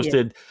 Yes.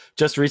 posted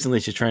just recently.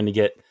 She's trying to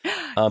get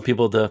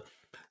people to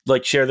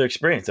like share their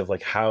experience of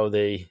like how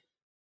they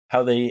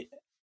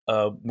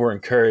were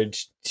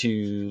encouraged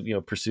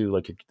to pursue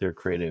like their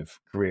creative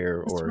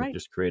career That's or right.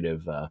 just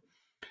creative I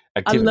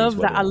activities, love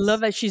that. whatever I it love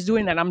is. that she's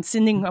doing that. I'm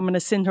going to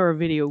send her a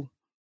video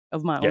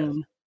of my Yeah.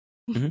 own.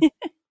 Hmm.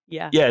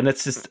 Yeah. Yeah. And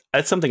that's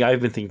something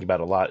I've been thinking about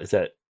a lot, is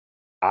that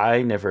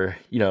I never,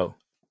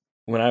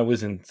 when I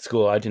was in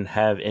school, I didn't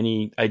have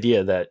any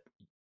idea that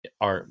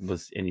art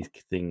was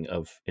anything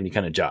of any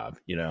kind of job,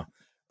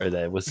 or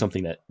that it was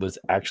something that was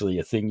actually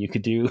a thing you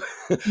could do.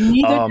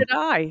 Neither um, did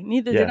I.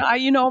 Neither did yeah. I.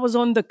 I was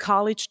on the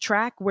college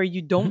track where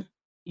Mhm.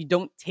 you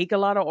don't take a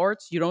lot of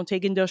arts, you don't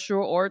take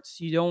industrial arts,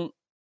 you don't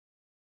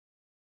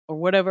or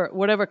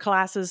whatever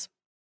classes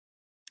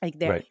like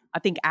that. Right. I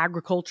think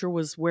agriculture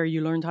was where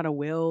you learned how to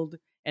weld,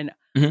 and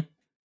Mhm.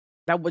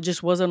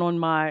 just wasn't on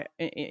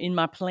in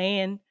my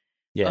plan.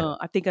 Yeah.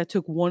 I think I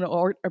took one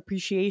art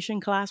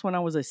appreciation class when I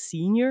was a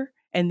senior,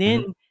 and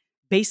then Mhm.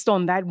 based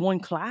on that one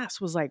class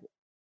was like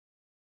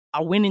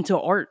I went into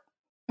art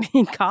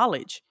in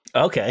college.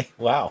 Okay.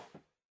 Wow.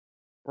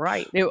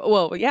 Right.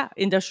 Yeah,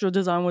 industrial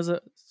design was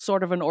a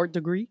sort of an art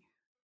degree.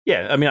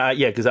 Yeah. I mean,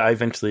 because I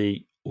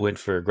eventually went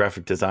for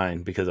graphic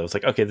design because I was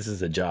like, okay, this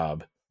is a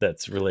job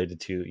that's related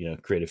to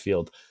creative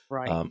field.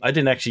 Right. I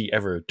didn't actually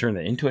ever turn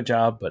that into a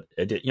job, but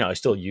I did. I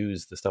still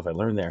use the stuff I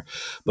learned there.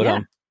 But Yeah.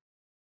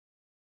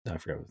 I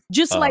forgot.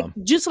 Just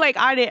like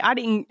I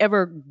didn't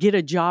ever get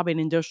a job in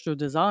industrial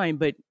design,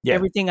 but Yeah.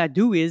 everything I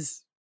do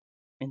is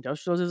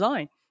industrial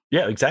design.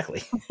 Yeah.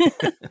 Exactly.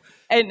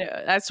 And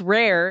that's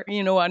rare,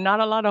 not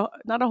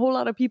a whole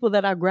lot of people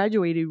that I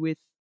graduated with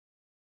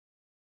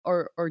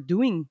are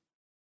doing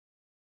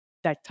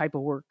that type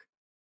of work.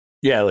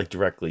 Yeah, like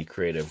directly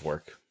creative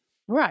work.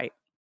 Right.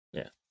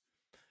 Yeah.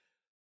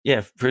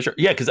 Yeah, for sure.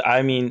 Yeah, because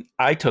I mean,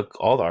 I took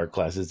all the art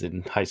classes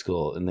in high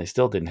school, and they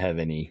still didn't have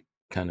any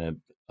kind of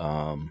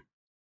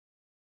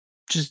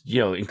just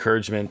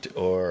encouragement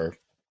or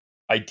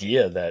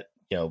idea that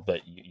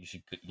but you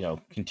should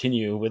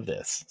continue with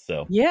this.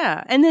 So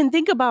Yeah. And then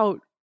think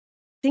about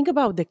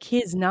the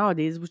kids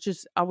nowadays, which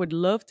is I would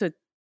love to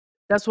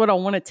that's what I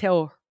want to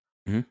tell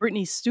Mhm.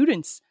 Brittany's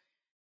students.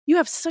 You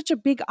have such a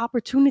big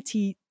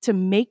opportunity to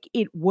make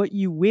it what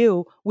you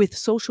will with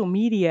social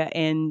media,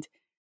 and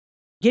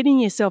getting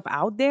yourself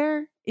out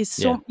there is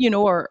Yeah,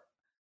 or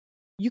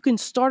you can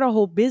start a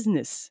whole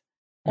business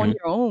on hmm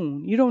your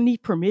own. You don't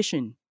need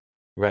permission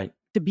right,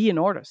 to be an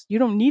artist. You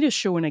don't need a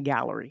show in a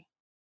gallery.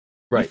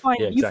 right, yeah,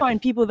 You exactly,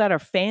 find people that are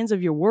fans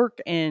of your work,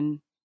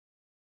 and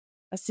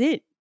that's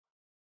it.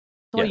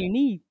 That's all yeah. you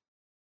need.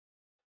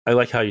 I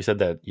like how you said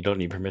that you don't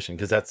need permission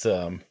because that's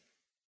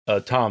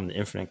Tom, the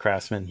Infinite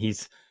Craftsman.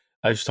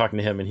 I was talking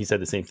to him and he said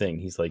the same thing.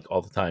 He's like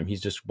all the time. He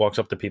just walks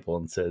up to people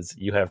and says,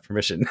 "You have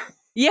permission.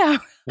 Yeah.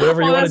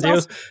 Whatever you Oh, want that's to do,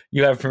 awesome.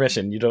 you have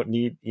permission. You don't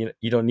need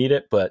you don't need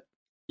it, but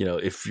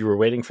if you were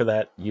waiting for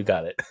that, you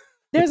got it."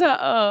 There's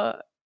I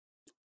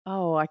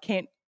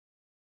can't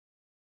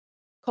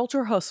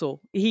Culture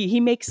Hustle. He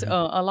makes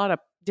Mhm. a lot of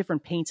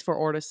different paints for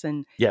artists,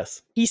 and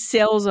Yes. he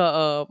sells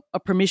a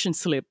permission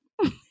slip.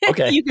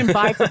 Okay. You can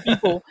buy for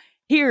people.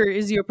 Here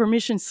is your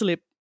permission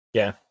slip.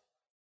 Yeah.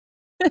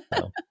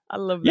 So, I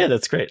love yeah, that.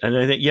 that's great. And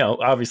I think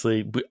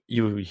obviously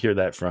you hear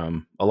that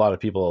from a lot of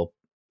people,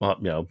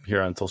 well,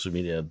 here on social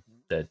media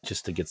that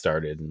just to get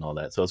started and all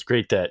that. So it's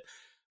great that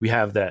we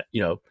have that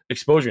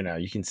exposure now.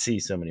 You can see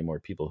so many more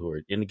people who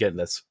are, and again,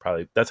 that's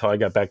how I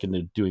got back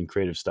into doing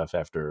creative stuff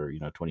after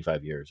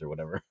 25 years or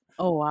whatever.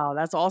 Oh wow,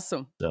 that's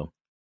awesome. So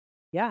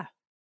Yeah.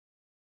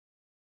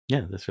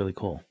 yeah, that's really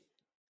cool.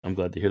 I'm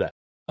glad to hear that.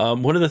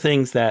 One of the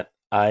things that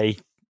I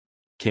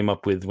came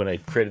up with when I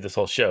created this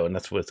whole show, and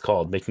that's what it's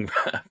called, making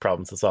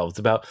problems to solve. It's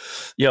about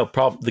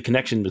the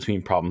connection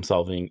between problem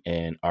solving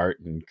and art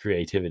and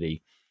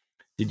creativity.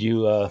 Did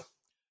you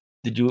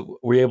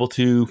were you able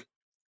to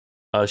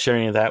share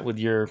any of that with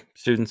your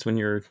students when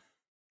you're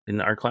in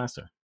the art class?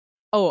 Or?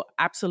 Oh,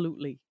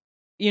 absolutely.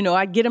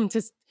 I get them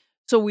to.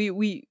 So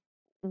we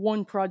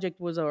one project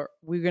was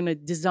we're gonna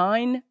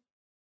design.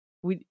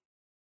 We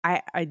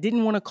I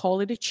didn't want to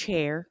call it a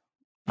chair.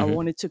 I Mm-hmm.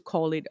 wanted to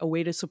call it a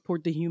way to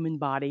support the human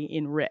body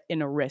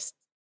in a rest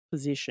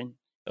position.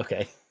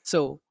 Okay.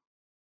 So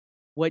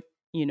what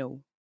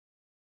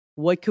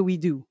what could we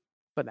do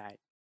for that?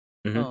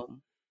 Mm-hmm.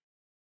 Um,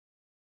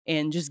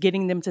 and just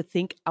getting them to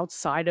think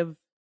outside of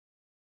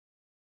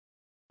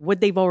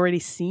what they've already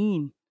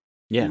seen.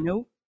 Yeah.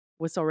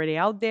 What's already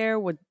out there.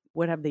 What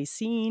have they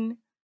seen?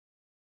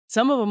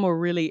 Some of them are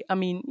really. I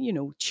mean,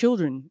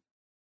 children.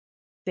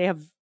 They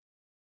have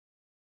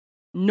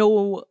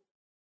no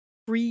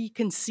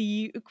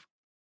preconceived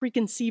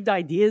preconceived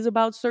ideas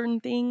about certain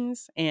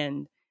things,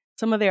 and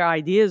some of their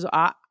ideas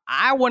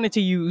I wanted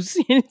to use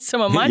in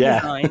some of my Yeah.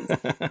 designs.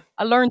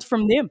 I learned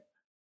from them.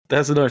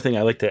 That's another thing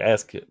I like to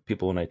ask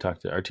people when I talk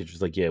to art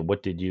teachers. Like, yeah,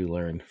 what did you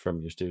learn from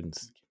your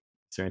students? Is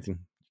there anything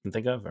you can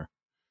think of? Or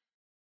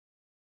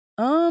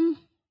Um,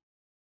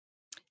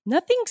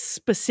 Nothing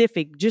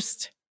specific,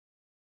 just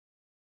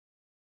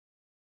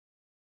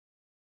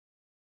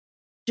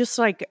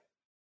like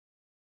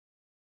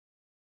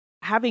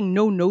having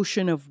no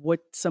notion of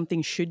what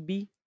something should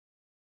be.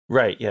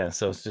 right, yeah.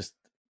 So it's just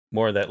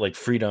more of that like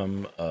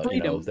freedom,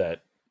 Freedom.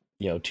 that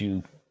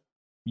to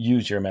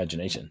use your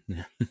imagination.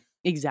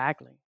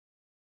 Exactly.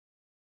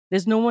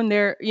 There's no one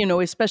there,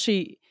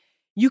 especially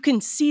you can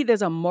see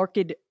there's a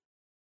marked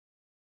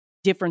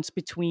difference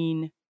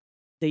between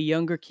the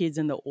younger kids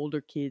and the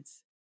older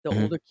kids. The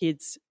Mhm. older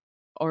kids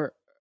are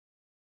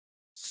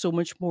so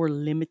much more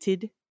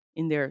limited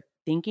in their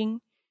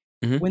thinking.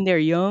 Mhm. When they're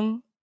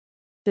young,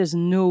 there's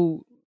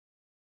no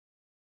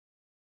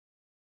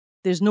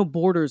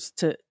borders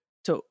to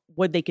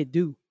what they could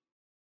do.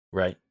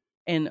 Right.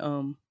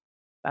 And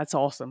that's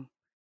awesome.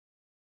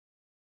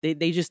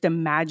 They just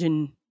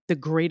imagine the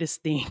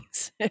greatest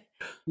things.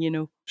 You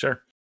know,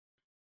 Sure.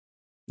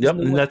 there's Yep.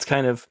 no And one. that's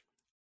kind of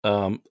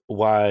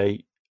why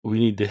we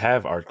need to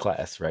have art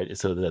class, right?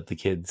 So that the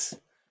kids,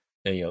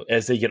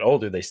 as they get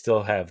older, they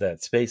still have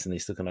that space and they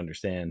still can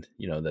understand,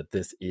 that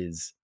this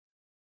is,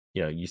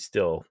 you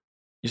still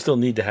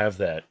need to have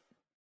that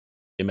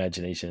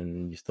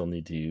imagination. You still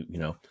need to,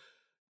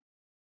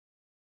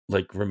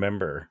 like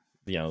remember,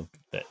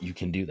 that you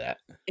can do that.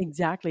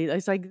 Exactly.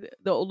 It's like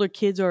the older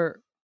kids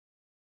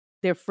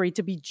they're afraid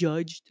to be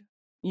judged.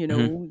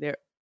 Hmm.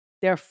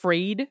 They're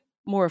afraid,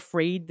 more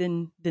afraid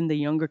than the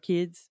younger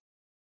kids,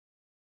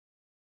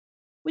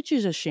 which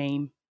is a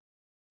shame.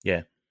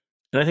 Yeah.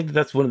 And I think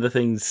that's one of the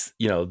things,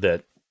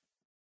 that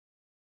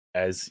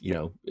as,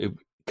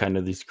 kind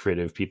of these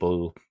creative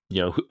people,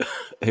 who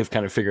have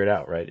kind of figured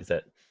out, right, is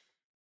that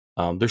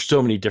there's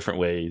so many different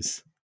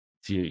ways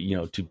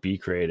to be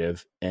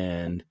creative.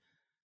 And,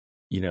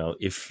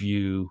 if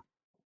you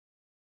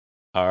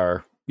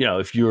are,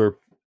 if you're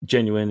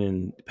genuine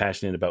and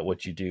passionate about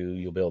what you do,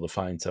 you'll be able to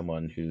find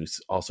someone who's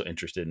also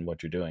interested in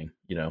what you're doing,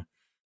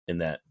 in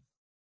that,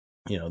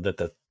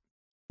 that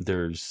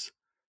there's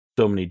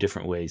so many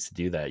different ways to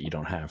do that. You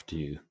don't have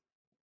to,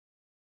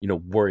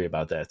 worry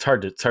about that. It's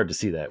hard to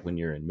see that when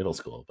you're in middle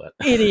school, but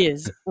It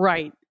is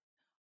right,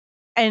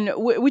 and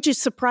which is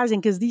surprising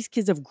because these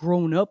kids have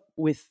grown up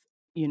with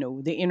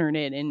the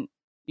internet, and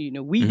we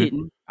Mhm.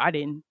 didn't. I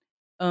didn't.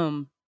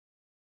 Um,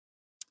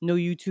 no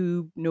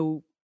YouTube,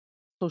 no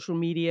social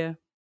media.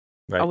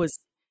 I Right. was,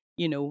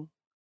 you know,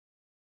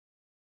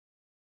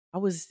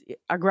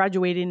 I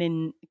graduated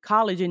in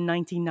college in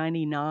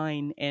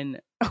 1999,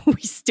 and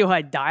we still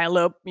had dial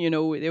up.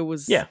 It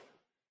was Yeah,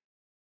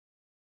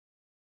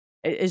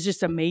 it's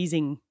just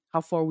amazing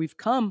how far we've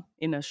come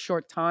in a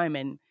short time,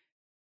 and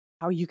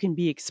how you can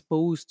be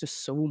exposed to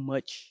so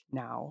much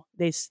now.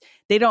 They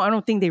don't. I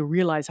don't think they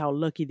realize how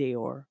lucky they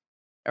are,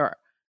 or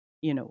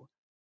you know,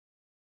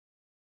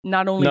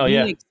 not only no,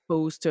 being yeah.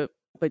 exposed to,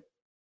 but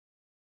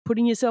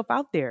putting yourself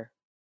out there.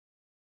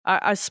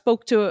 I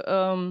spoke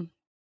to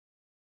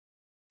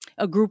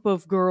a group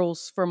of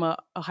girls from a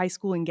high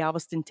school in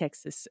Galveston,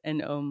 Texas,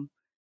 and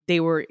they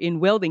were in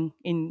welding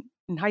in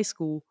high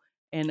school,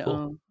 and Cool.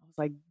 I was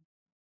like,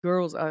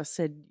 girls, I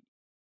said,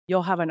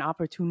 y'all have an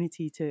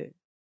opportunity to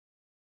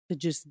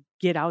just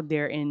get out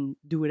there and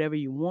do whatever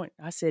you want.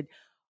 I said,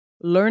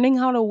 learning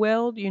how to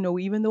weld,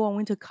 even though I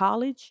went to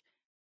college,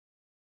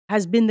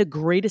 has been the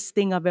greatest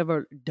thing I've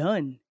ever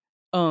done.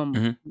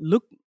 Mhm.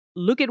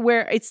 Look at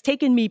where it's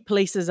taken me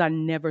places I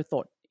never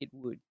thought it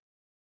would, you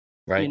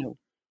Right. know,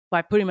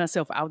 by putting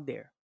myself out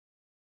there.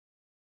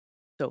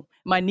 So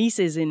my niece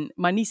and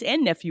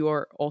nephew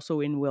are also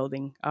in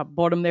welding. I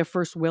bought them their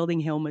first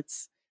welding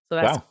helmets. So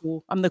that's Wow.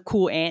 cool. I'm the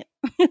cool aunt.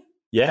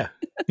 Yeah.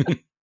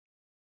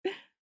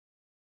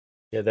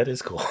 Yeah, that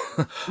is cool.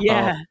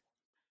 Yeah,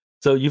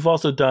 So you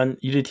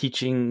did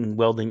teaching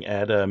welding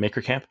at a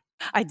maker camp?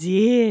 I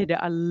did.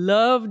 I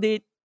loved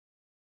it.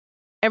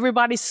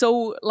 Everybody's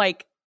so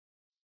like,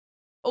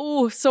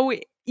 oh, so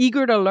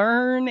eager to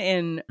learn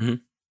and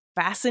Mhm.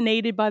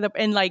 fascinated by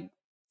and like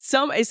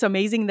it's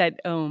amazing that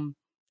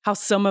how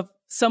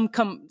some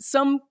come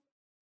so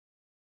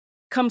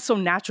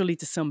naturally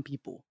to some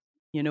people.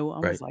 I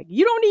was Right. like,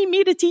 you don't need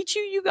me to teach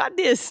you. You got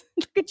this.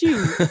 Look at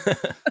you.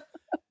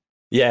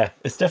 Yeah,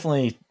 it's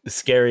definitely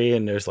scary,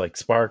 and there's like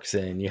sparks,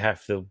 and you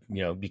have to,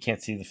 you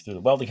can't see through the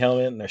welding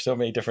helmet, and there's so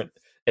many different.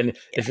 And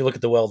if you look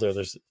at the welder,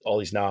 there's all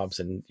these knobs,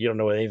 and you don't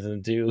know what any of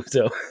them do.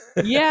 So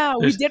Yeah,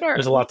 we there's did our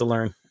there's a lot to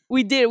learn.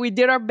 we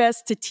did our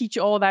best to teach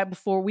all that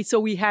before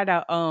we had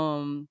a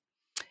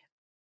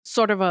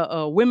sort of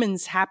a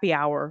women's happy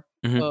hour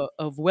Hmm.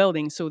 of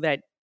welding, so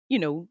that you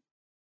know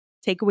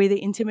take away the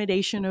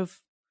intimidation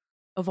of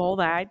all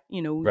that.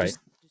 Right. Just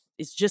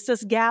it's just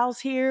us gals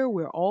here.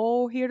 We're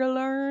all here to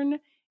learn,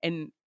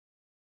 and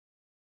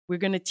we're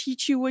gonna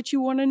teach you what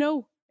you want to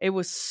know. It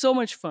was so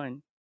much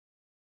fun.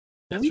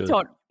 That's We really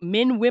taught cool.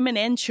 men, women,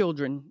 and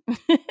children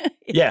Yeah.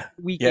 Yeah.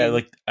 weekend.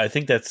 Like I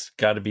think that's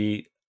got to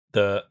be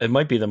it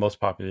might be the most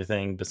popular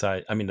thing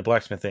beside, I mean, the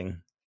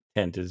blacksmithing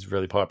tent is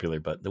really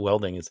popular, but the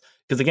welding is,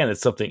 because again, it's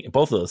something,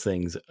 both of those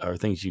things are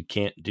things you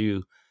can't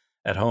do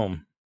at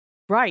home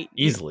Right.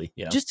 easily,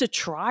 Just to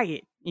try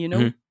it.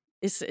 Mhm.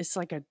 It's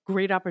like a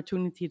great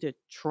opportunity to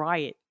try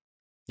it.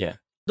 Yeah.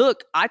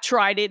 Look, I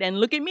tried it, and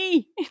look at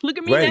me. Look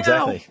at me Right.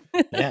 now.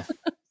 Exactly. Yeah.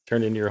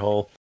 Turned into your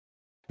whole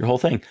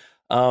thing.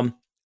 Um,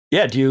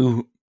 yeah.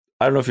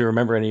 I don't know if you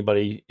remember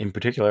anybody in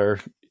particular.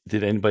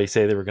 Did anybody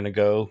say they were going to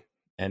go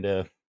and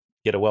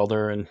get a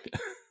welder and A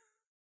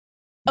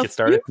get few,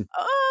 started?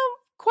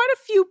 quite a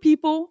few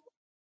people,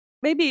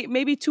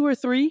 maybe two or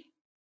three.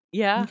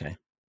 Yeah, Okay.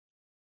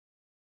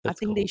 I That's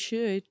think they cool.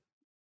 should.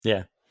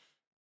 Yeah.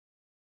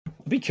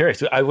 I'd be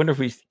curious. I wonder if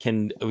we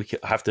could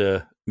have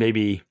to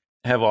maybe.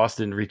 have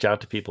Austin reach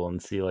out to people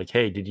and see like,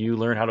 hey, did you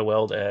learn how to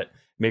weld at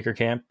Maker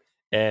Camp?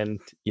 And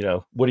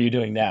what are you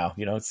doing now?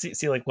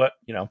 See like what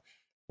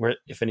where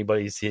if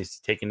anybody's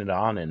taking it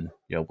on, and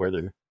where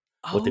they're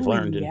what they've Oh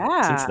learned and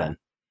since yeah, then.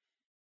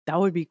 that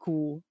would be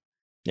cool.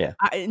 Yeah.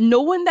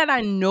 No one that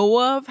I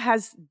know of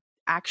has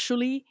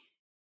actually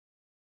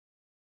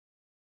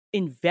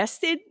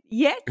invested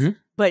yet, Mhm.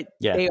 but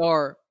Yeah. they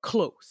are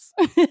close.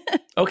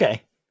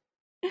 Okay.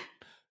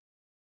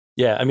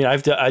 Yeah, I mean, I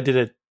did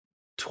it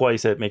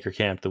twice at Maker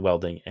Camp, the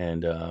welding,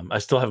 and I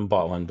still haven't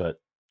bought one, but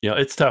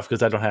it's tough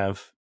because I don't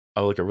have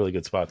like a really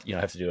good spot. I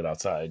have to do it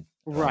outside.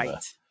 I don't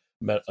have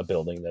Right. a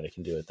building that I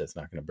can do it that's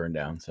not going to burn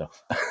down. So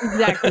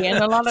Exactly. And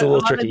it's a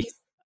little tricky.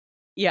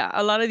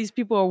 a lot of these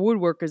people are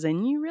woodworkers,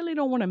 and you really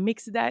don't want to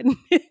mix that.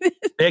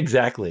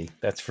 Exactly,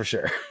 that's for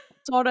sure.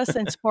 Sawdust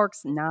and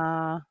sparks,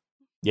 nah.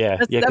 Yeah,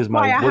 That's because my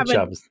why I wood haven't.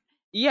 shop is.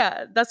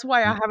 Yeah, that's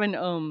why I Mhm.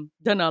 haven't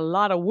done a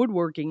lot of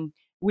woodworking.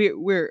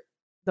 We're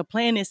the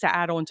plan is to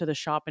add on to the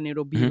shop, and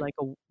it'll be Mhm. like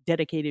a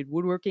dedicated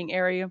woodworking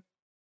area.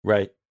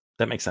 Right,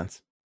 that makes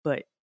sense.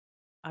 But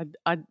I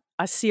I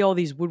I see all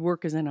these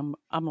woodworkers, and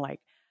I'm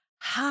like,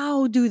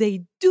 how do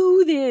they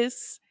do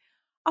this?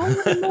 I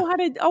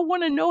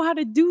want to know how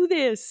to do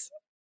this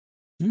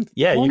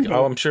Yeah, one day.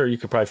 I'm sure you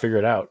could probably figure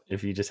it out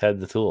if you just had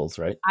the tools,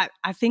 right?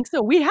 I think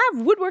so. We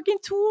have woodworking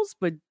tools,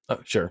 but Oh,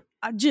 sure.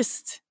 I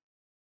just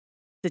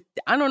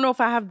I don't know if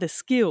I have the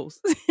skills.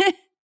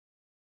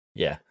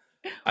 Yeah,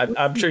 We'll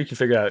I'm see. sure you can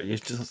figure it out.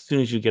 Just as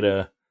soon as you get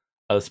a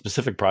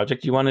specific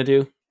project you want to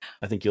do,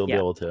 I think you'll be Yeah,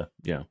 able to,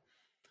 yeah.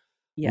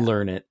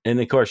 learn it. And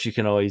of course, you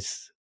can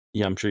always,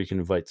 I'm sure you can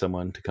invite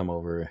someone to come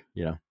over,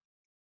 go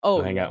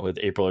Oh hang yeah, out with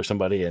April or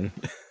somebody and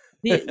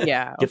yeah. get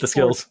Of the course.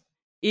 skills.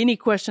 Any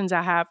questions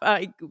I have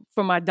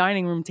for my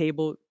dining room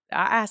table,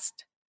 I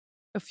asked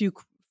a few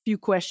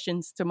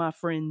questions to my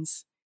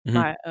friends, Hmm.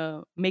 my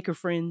maker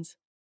friends.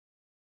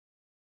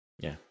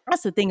 Yeah.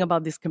 That's the thing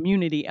about this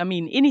community. I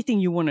mean, anything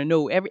you want to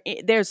know,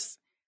 there's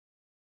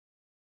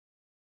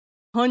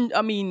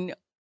I mean,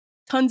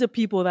 tons of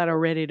people that are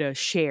ready to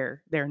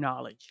share their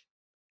knowledge.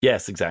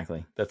 Yes,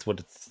 exactly. That's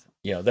what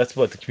that's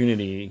what the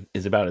community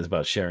is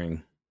about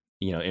sharing,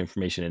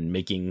 information and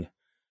making,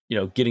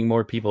 getting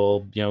more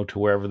people, to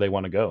wherever they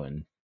want to go.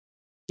 And,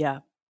 Yeah,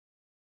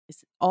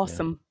 it's yeah.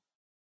 awesome.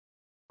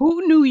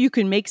 Who knew you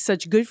can make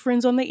such good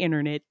friends on the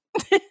internet?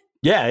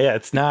 Yeah.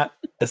 It's not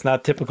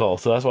typical.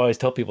 So that's why I always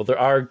tell people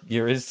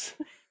there is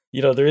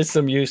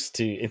some use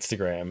to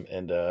Instagram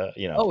and,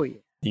 Oh yeah,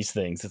 these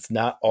things. It's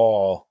not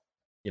all,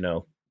 you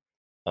know,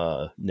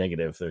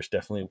 negative.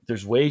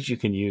 There's ways you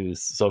can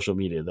use social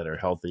media that are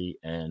healthy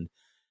and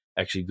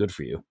actually good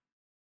for you,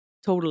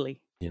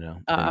 totally. I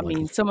and like,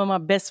 mean, some of my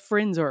best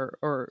friends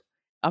are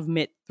I've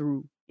met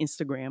through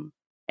Instagram,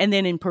 and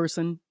then in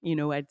person.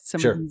 At some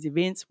of sure. these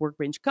events,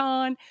 Workbench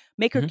Con,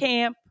 Maker Hmm.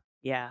 Camp.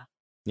 Yeah,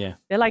 Yeah.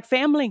 they're like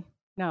family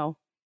now.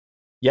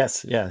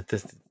 Yes. Yeah.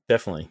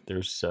 Definitely. There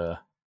is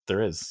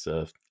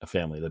a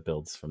family that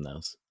builds from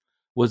those.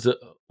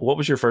 What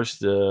was your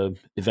first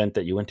event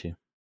that you went to?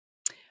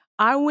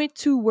 I went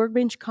to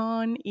Workbench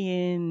Con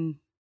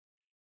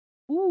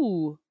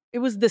it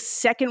was the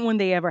second one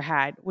they ever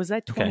had. Was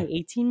that Okay.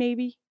 2018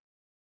 maybe?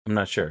 I'm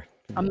not sure.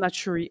 I'm not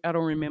sure. I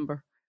don't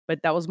remember.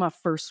 But that was my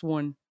first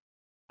one.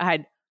 I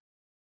had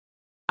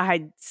I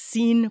had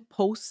seen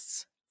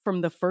posts from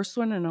the first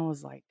one, and I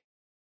was like,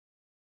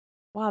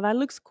 "Wow, that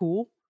looks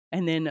cool."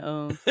 And then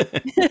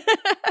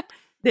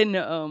then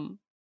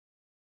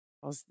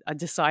I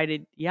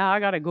decided, "Yeah, I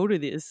got to go to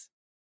this."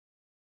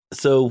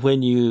 So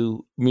when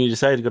you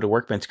decided to go to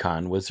Workbench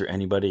Con, was there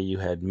anybody you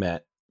had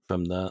met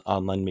from the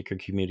online maker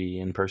community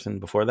in person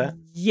before that?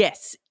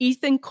 Yes,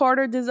 Ethan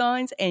Carter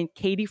Designs and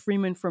Katie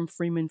Freeman from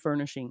Freeman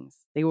Furnishings.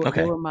 They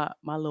Okay. were my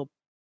little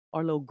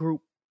our little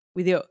group.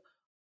 We the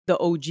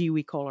OG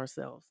we call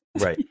ourselves.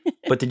 Right.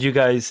 But did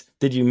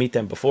you meet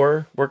them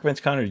before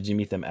Workbench Con, or did you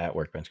meet them at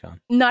Workbench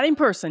Con? Not in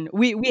person.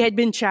 We had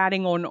been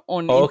chatting on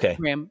Oh, okay.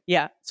 Instagram.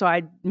 Yeah. So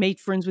I made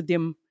friends with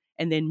them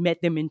and then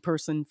met them in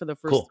person for the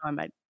first Cool. time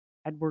at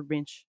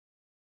Workbench.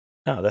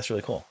 Oh, that's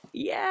really cool.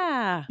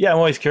 Yeah. Yeah, I'm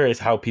always curious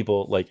how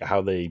people like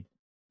how they,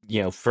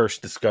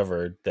 first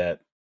discovered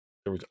that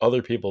there was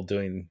other people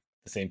doing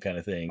the same kind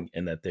of thing,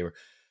 and that they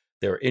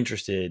were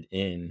interested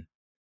in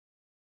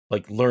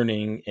like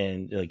learning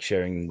and like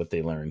sharing what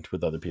they learned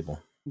with other people.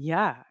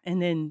 Yeah.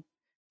 And then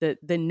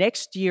the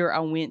next year I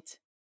went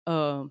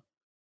um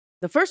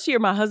the first year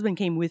my husband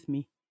came with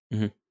me.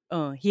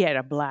 Hmm. He had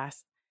a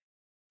blast.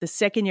 The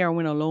second year I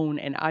went alone,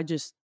 and I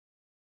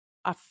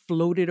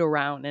floated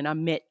around, and I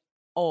met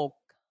all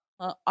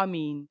I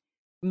mean,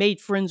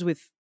 made friends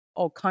with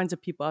all kinds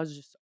of people. I was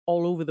just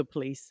all over the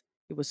place.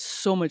 It was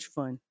so much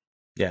fun.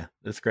 Yeah,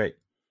 that's great.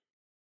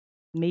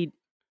 Made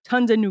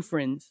tons of new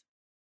friends.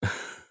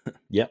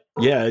 Yep.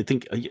 Yeah, I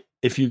think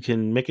if you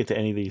can make it to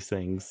any of these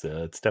things,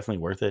 it's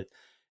definitely worth it.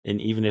 And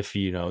even if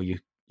you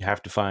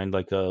have to find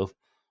like a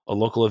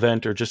local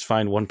event, or just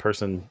find one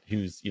person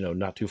who's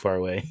not too far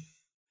away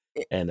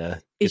It, and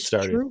get it's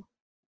started. true.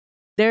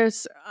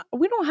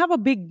 We don't have a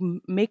big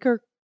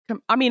maker.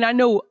 I mean, I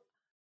know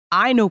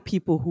I know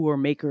people who are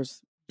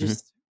makers Mhm.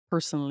 just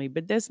personally,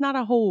 but there's not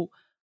a whole.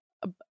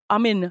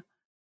 I'm in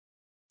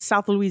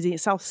South Louisiana,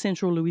 South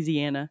Central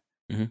Louisiana.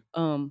 Mhm.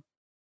 Um,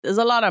 there's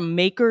a lot of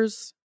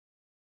makers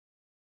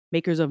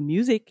of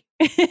music.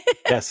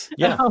 Yes.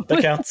 Yeah, Um,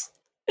 that counts.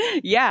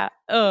 yeah.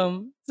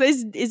 So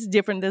it's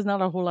different. There's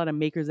not a whole lot of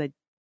makers that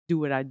do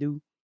what I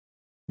do.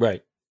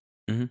 Right.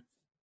 Mhm.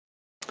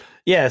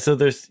 Yeah, so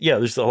there's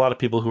a lot of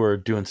people who are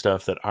doing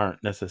stuff that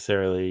aren't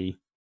necessarily,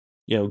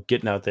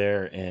 getting out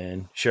there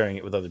and sharing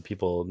it with other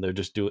people, and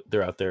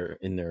they're out there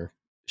in their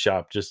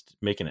shop just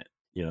making it.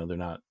 They're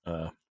not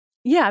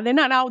Yeah, they're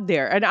not out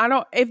there, and I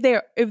don't. If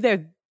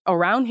they're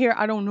around here,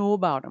 I don't know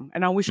about them,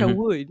 and I wish I Mhm.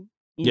 would.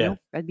 Yeah.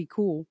 That'd be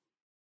cool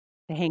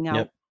to hang out.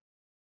 Yep.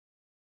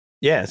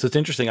 Yeah, so it's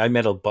interesting. I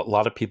met a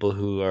lot of people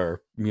who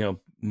are,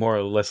 more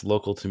or less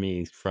local to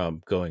me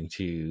from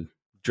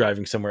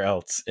driving somewhere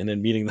else and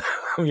then meeting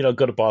them,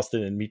 go to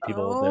Boston and meet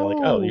people. And they're like,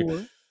 oh,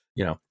 Oh,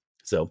 you know,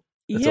 so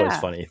it's always yeah.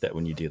 funny that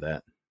when you do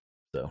that.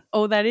 So,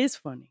 Oh, that is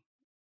funny.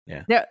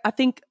 yeah. I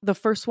think the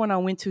first one I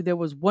went to, there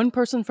was one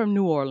person from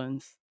New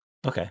Orleans.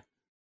 Okay.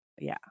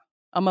 Yeah,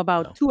 I'm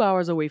about So, 2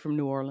 hours away from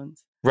New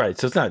Orleans. right.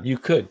 So it's not, you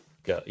could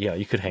go,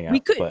 you could hang We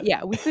out, could, but,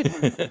 yeah, we could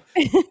hang out.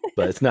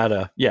 but it's not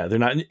they're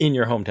not in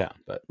your hometown,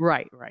 but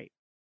Right.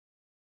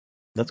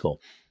 that's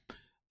cool.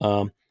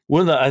 I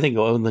think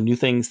one of the new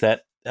things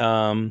that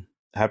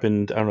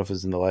happened, I don't know if it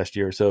was in the last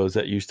year or so, is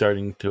that you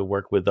starting to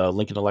work with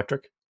Lincoln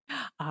Electric.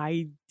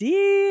 I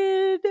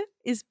did.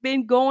 It's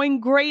been going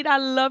great. I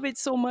love it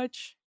so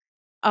much.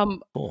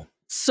 I'm Cool.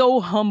 so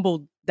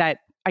humbled that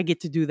I get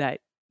to do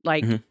that.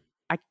 Like, Mhm.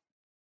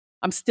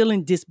 I'm still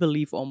in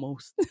disbelief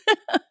almost.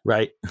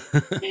 Right.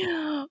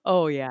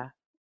 Oh yeah,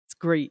 it's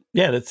great.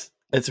 Yeah, it's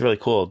really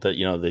cool that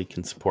they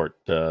can support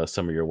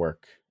some of your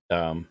work.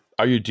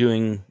 Are you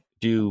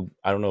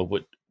I don't know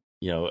what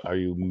are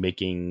you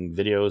making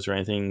videos or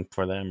anything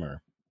for them,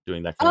 or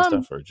doing that kind of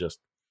Um, stuff, or just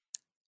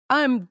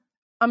I'm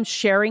I'm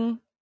sharing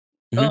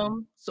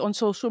Mhm. on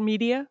social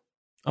media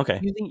Okay.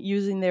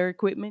 using their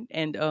equipment,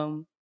 and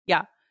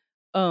yeah,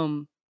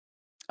 um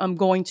I'm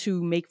going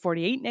to Make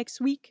 48 next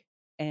week,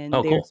 and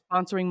Oh, they're cool.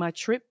 sponsoring my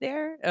trip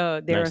there.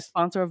 They're a Nice.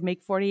 sponsor of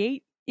Make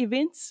 48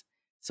 events,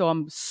 so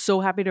I'm so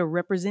happy to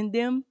represent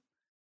them.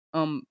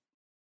 Um,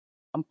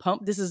 I'm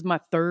pumped. This is my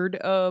third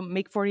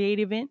Make 48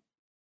 event,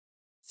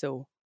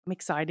 so I'm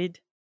excited.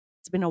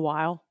 It's been a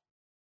while.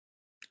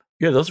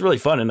 Yeah, those are really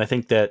fun, and I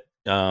think that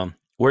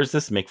where's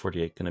this Make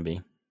 48 going to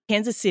be?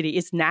 Kansas City,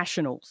 it's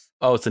nationals.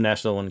 Oh, it's a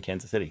national one in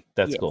Kansas City.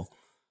 That's Yes. cool.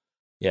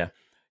 Yeah.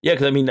 Yeah,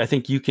 because I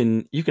think you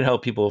can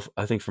help people.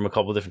 I think from a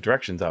couple of different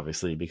directions,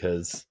 obviously,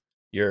 because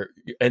you're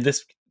in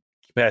this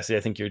capacity.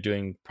 I think you're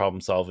doing problem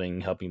solving,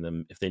 helping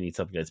them if they need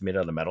something that's made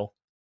out of metal.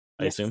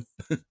 I assume.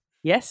 Yes.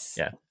 Yes.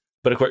 Yeah,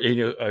 but of course,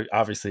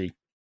 obviously,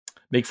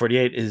 Make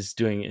 48 is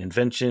doing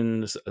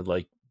inventions,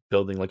 like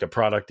building like a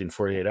product in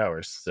 48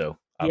 hours. So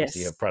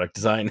obviously, you Yes. have product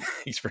design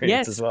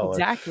experience as Yes. well.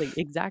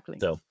 Exactly.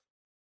 So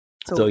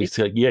So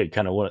so you you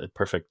kind of want a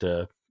perfect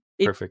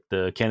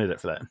it candidate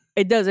for that.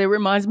 it does. It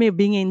reminds me of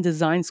being in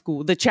design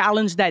school. The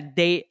challenge that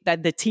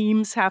the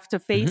teams have to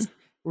Hmm. face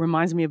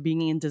reminds me of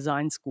being in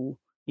design school.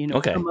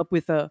 Okay. Come up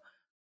with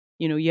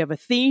you have a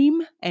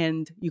theme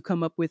and you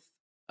come up with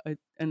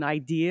an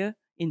idea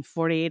in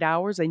 48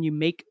 hours and you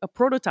make a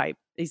prototype.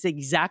 It's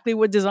exactly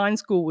what design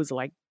school was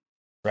like.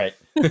 Right.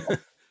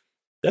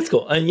 That's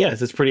cool. And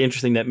yes, it's pretty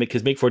interesting that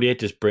because Make 48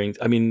 just brings,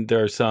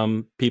 there are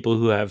some people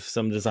who have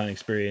some design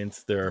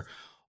experience. There are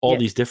all Yes.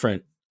 these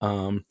different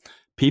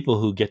people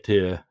who get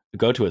to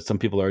go to it. Some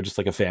people are just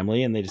like a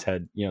family and they just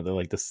had, they're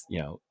like this,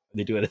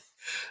 they do it.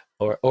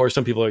 Or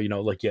some people are,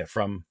 like, yeah,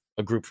 from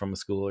a group from a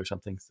school or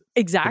something. So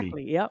it's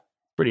Exactly. Yep.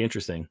 pretty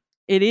interesting.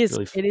 It is.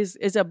 Really. It is.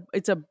 It's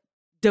a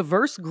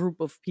diverse group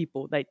of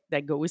people that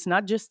go. It's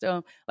not just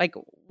like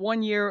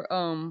one year.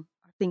 I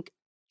think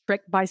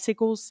Trek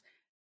Bicycles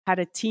had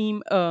a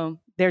team.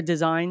 Their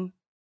design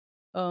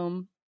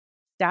um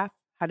staff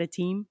had a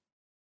team.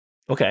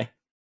 Okay.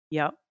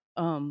 Yep.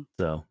 Um.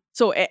 So,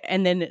 So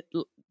and then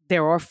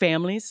there are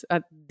families.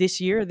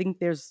 This year, I think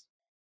there's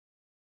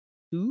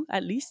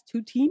at least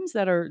two teams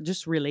that are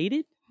just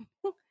related.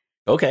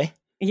 okay.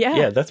 Yeah.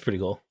 Yeah, that's pretty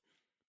cool.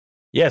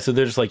 Yeah. So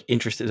they're just like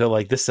interested. They're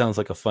like, this sounds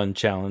like a fun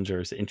challenge or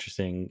it's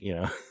interesting.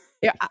 Yeah.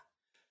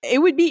 It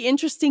would be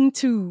interesting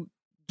to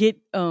get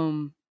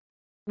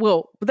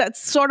well, that's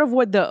sort of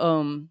what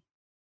the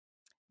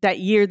that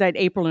year that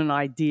April and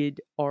I did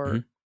our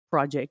Mhm.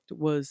 project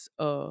was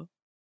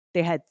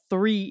they had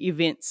 3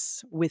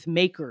 events with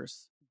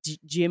makers.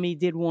 Jimmy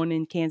did one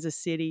in Kansas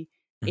City,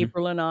 Mhm.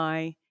 April and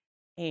I,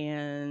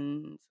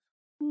 and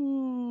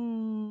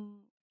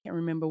can't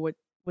remember what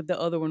the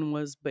other one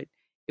was, but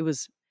it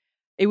was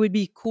it would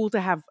be cool to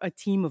have a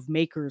team of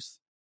makers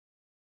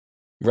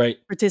Right.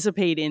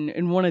 participate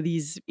in one of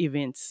these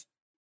events,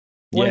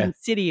 one of Yeah. these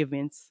city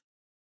events.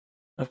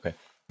 Okay.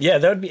 Yeah,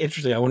 that would be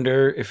interesting. I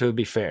wonder if it would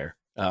be fair.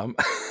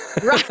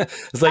 Right.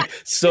 It's like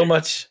so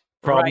much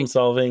problem Right.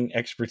 solving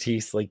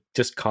expertise, like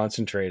just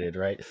concentrated,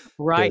 right?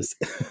 Right.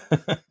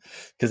 Because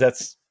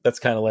because that's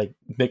kind of like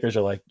makers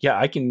are like, yeah,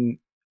 I can.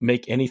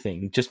 make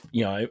anything. Just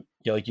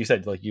like you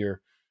said, like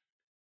you're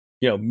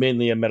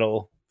mainly a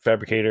metal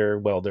fabricator,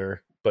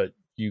 welder, but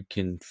you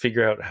can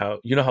figure out how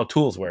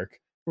tools work.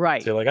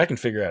 Right. So like I can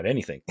figure out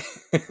anything.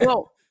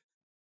 Well,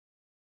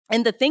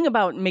 and the thing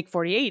about Make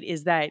 48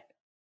 is that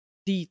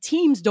the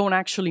teams don't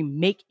actually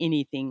make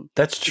anything.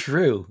 That's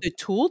true. The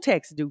tool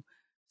techs do.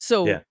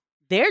 So Yeah.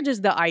 they're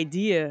just the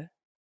idea.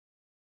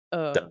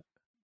 The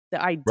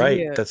Right.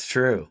 idea. That's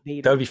true.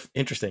 innovator. That would be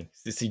interesting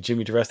to see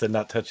Jimmy DeResta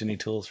not touch any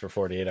tools for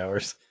 48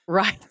 hours.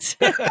 Right.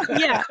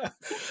 Yeah.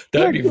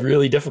 That would be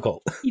really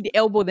difficult. He'd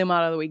elbow them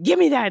out of the way. Give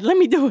me that. Let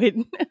me do it.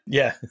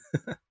 Yeah.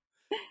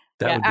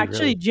 That would be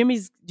actually,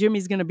 really...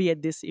 Jimmy's going to be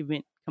at this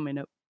event coming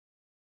up.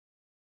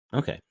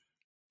 Okay.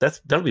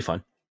 That'll be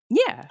fun.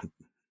 Yeah.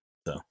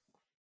 So,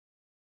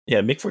 yeah,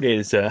 Make 48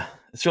 is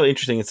it's really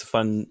interesting. It's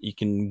fun. You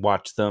can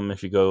watch them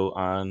if you go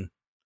on,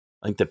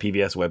 I think, the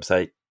PBS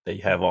website. They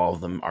have all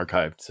of them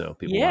archived, so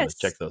people want to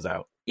check those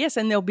out. Yes,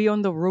 and they'll be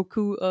on the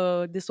Roku,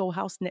 This Old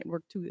House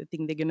network too. I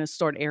think they're gonna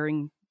start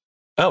airing.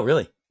 Oh,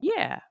 really?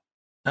 Yeah.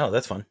 Oh,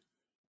 that's fun.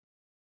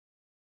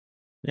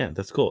 Yeah,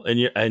 that's cool.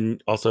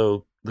 And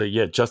also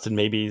Justin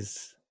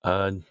Maybe's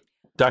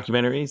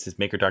documentaries, his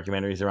maker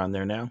documentaries are on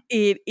there now.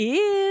 It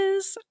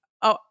is.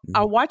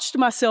 I watched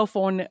myself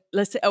on,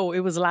 let's say,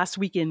 it was last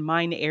weekend.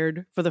 Mine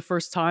aired for the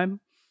first time.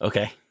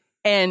 Okay.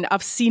 And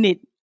I've seen it.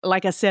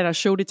 Like I said, I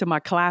showed it to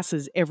my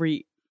classes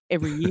every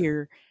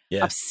year.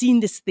 Yeah. I've seen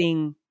this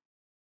thing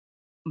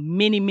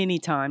many, many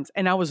times,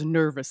 and I was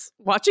nervous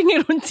watching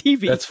it on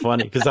TV. That's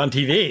funny because on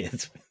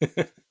TV,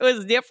 it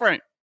was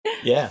different.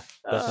 Yeah,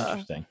 that's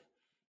interesting.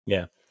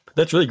 Yeah,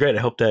 that's really great. I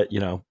hope that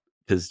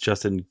because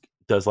Justin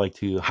does like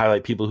to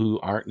highlight people who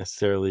aren't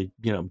necessarily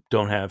they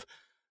don't have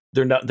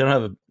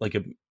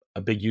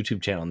a big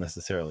YouTube channel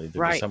necessarily.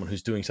 They're just someone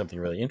who's doing something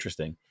really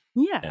interesting.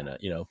 Yeah,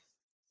 and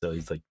so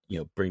he's like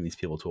bring these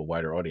people to a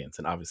wider audience,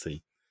 and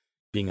obviously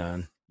being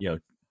on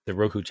the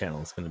Roku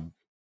channel is going to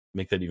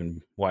make that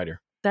even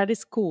wider. That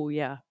is cool.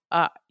 Yeah.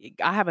 I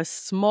have a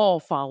small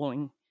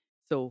following.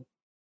 So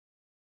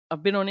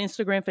I've been on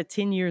Instagram for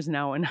 10 years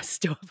now, and I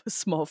still have a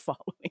small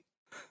following.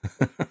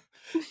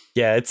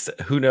 Yeah. It's,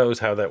 who knows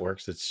how that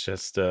works. It's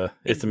just,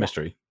 it's a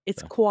mystery.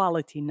 It's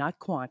quality, not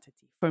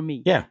quantity for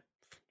me. Yeah,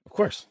 of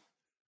course.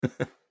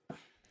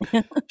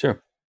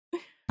 Sure.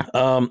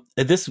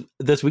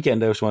 This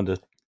weekend, I just wanted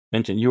to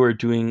mention, were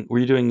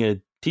you doing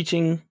a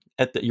teaching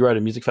you were at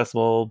a music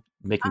festival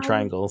making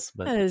triangles?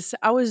 Yes,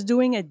 I was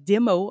doing a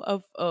demo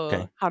of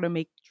how to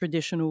make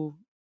traditional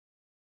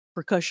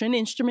percussion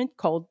instrument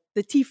called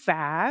the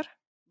tifar,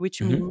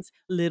 which means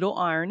little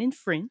iron in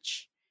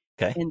French.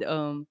 Okay.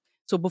 And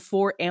so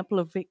before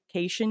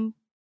amplification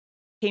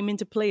came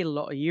into play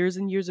years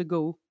and years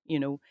ago,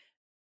 they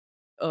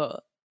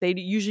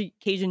usually,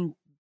 Cajun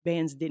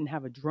bands didn't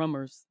have a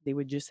drummers. They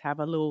would just have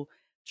a little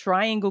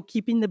triangle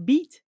keeping the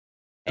beat.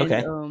 And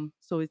okay.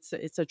 So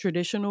it's a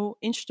traditional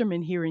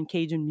instrument here in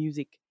Cajun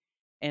music.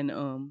 And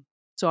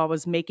so I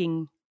was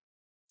making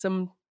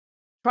some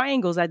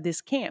triangles at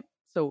this camp.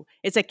 So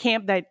it's a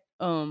camp that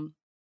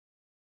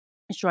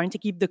is trying to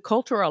keep the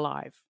culture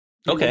alive.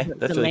 Okay,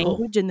 that's the really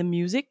language cool. And the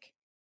music.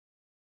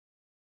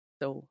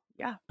 So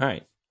yeah. All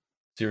right.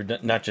 So you're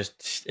not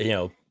just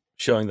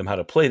showing them how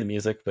to play the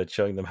music, but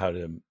showing them how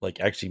to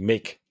actually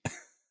make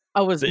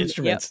the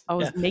instruments. I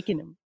was making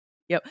them.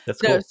 Yep.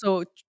 That's cool.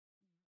 So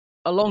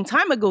a long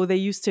time ago, they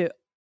used to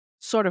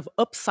sort of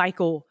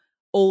upcycle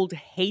old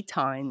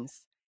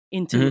haytines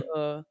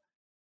into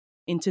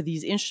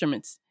these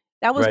instruments.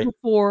 That was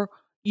before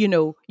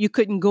you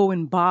couldn't go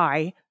and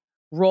buy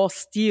raw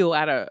steel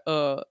at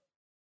a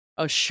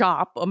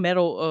shop, a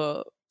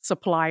metal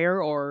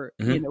supplier, or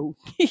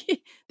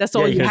that's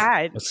all you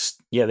had.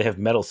 Yeah, they have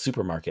metal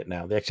supermarket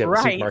now. They actually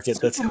have a supermarket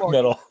that's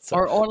metal,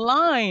 or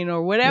online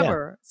or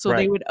whatever. Yeah, so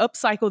they would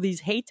upcycle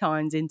these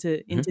haytines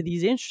into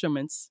these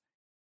instruments.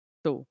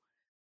 So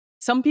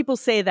some people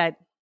say that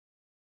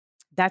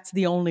that's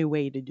the only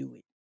way to do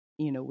it,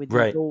 with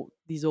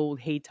these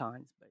old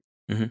haytines.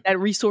 But that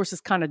resource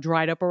is kind of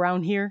dried up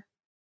around here.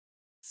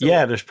 So,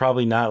 yeah, there's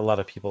probably not a lot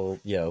of people,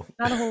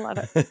 not a whole lot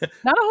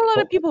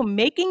of people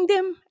making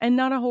them, and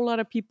not a whole lot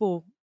of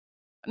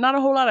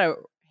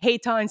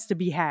haytines to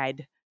be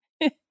had.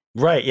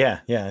 Right. Yeah.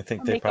 Yeah. I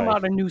think they make them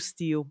out of new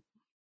steel.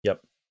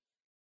 Yep.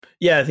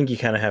 Yeah, I think you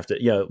kind of have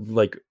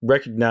to,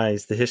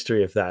 recognize the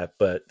history of that,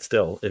 but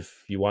still,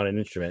 if you want an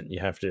instrument,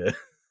 you have to.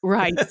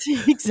 Right.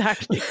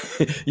 Exactly.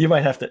 You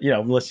might have to,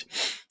 unless,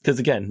 because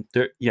again,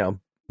 they're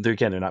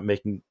not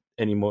making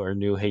any more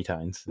new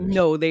haytines.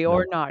 No, they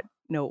are not.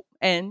 No.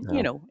 And,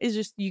 it's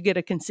just, you get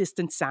a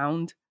consistent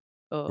sound.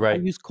 I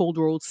use cold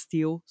rolled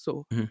steel,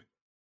 so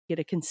get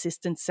a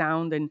consistent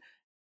sound. And,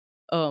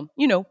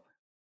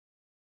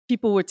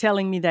 people were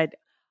telling me that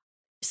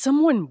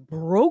someone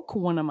broke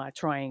one of my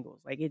triangles,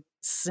 like it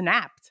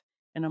snapped.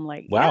 And I'm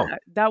like, wow, yeah,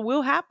 that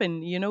will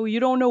happen. You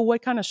don't know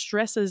what kind of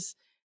stresses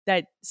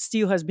that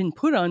steel has been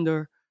put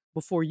under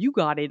before you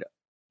got it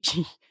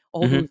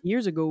all those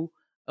years ago.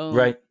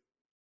 Right.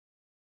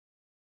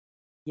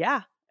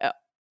 Yeah.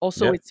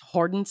 Also, Yeah. it's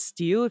hardened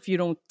steel. If you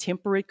don't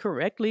temper it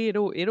correctly,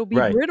 it'll be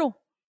Right. brittle.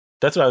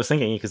 That's what I was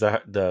thinking because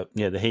the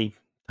hay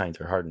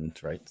tines are hardened,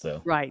 right?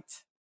 So Right.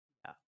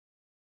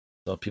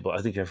 people,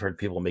 I think I've heard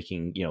people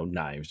making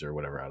knives or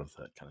whatever out of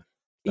that kind of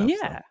stuff. So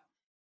Yeah. it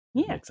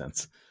Yeah. makes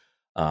sense.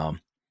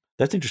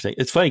 That's interesting.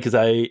 It's funny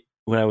because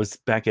when I was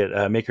back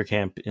at Maker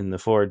Camp in the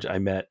Forge, I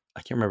can't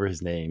remember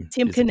his name.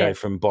 Tim It's a guy Kenneth.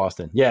 from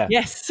Boston. Yeah,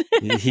 Yes.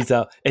 he's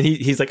out and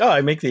he's like, oh,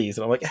 I make these,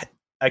 and I'm like,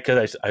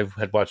 because I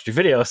had watched your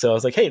video, so I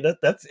was like, hey,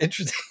 that's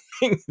interesting.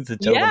 It's a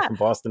gentleman Yeah. from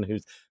Boston who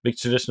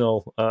makes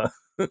traditional.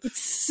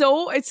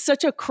 It's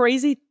such a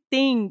crazy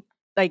thing.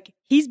 Like,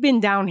 he's been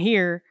down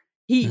here.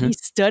 He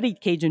studied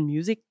Cajun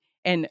music,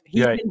 and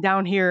he's Right. been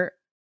down here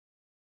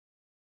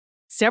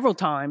several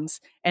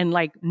times, and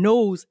like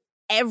knows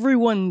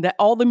everyone, that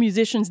all the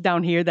musicians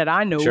down here that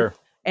I know. Sure.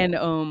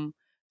 And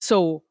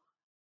so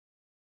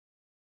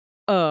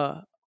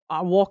I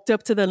walked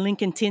up to the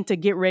Lincoln tent to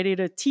get ready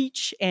to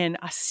teach, and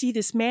I see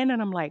this man,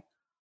 and I'm like,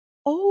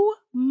 oh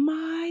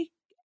my,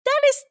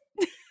 that is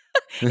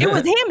it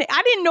was him.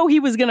 I didn't know he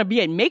was gonna be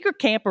at Maker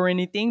Camp or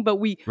anything, but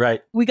we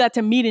Right. got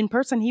to meet in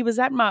person. He would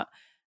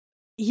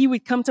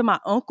come to my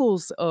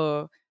uncle's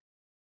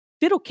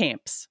fiddle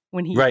camps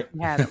when he Right.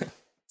 had them.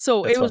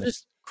 So That's it was funny.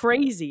 just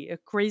crazy, a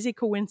crazy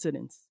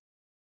coincidence.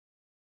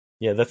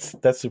 Yeah,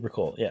 that's super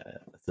cool. Yeah.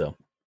 So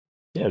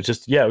it was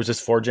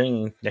just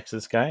forging next to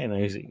this guy, and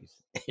he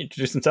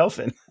introduced himself,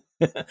 and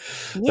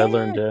so I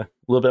learned a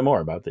little bit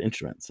more about the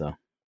instrument. So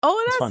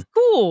Oh, it's that's fun.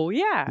 cool.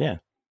 Yeah.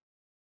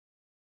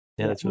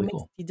 Yeah, that's really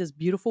cool. He does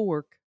beautiful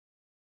work.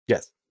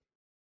 Yes.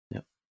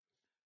 Yeah.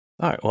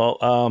 All right.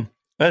 Well,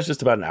 that's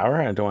just about an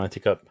hour. I don't want to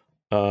take up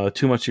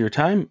too much of your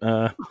time.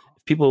 If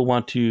people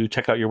want to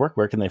check out your work,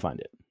 where can they find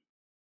it?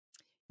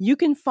 You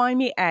can find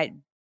me at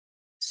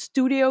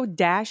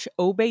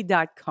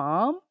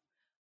studio-obey.com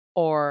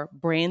or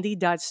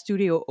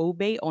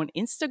brandy.studio-obey on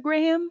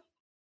Instagram.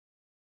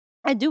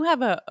 I do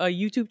have a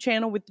YouTube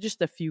channel with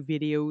just a few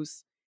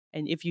videos.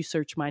 And if you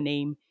search my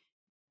name,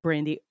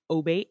 Brandy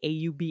Aubé,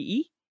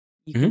 Aube,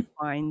 you can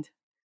find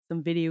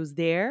some videos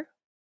there.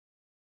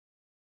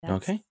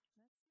 Okay.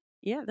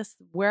 Yeah, that's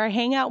where I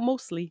hang out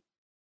mostly.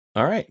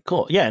 All right,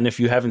 cool. Yeah, and if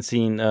you haven't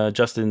seen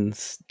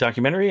Justin's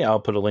documentary, I'll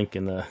put a link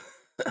in the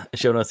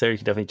show notes there. You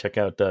can definitely check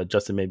out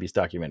Justin Maybe's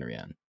documentary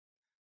on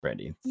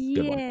Brandy. It's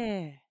a good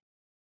one.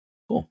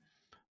 Cool.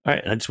 All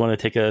right, and I just want to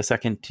take a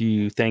second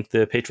to thank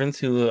the patrons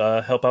who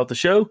help out the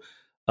show.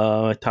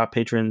 Top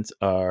patrons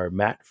are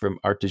Matt from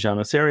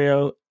Artigiano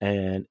Serio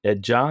and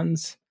Ed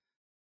Johns.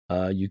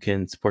 You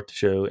can support the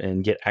show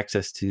and get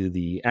access to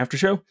the after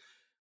show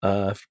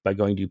by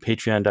going to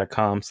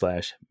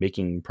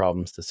patreon.com/making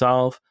problems to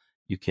solve.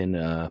 You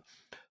can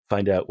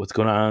find out what's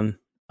going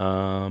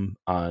on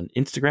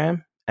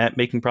Instagram at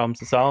Making Problems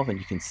to Solve, and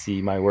you can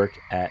see my work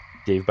at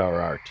Dave Bauer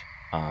Art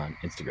on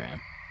Instagram.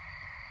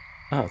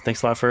 Oh,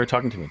 thanks a lot for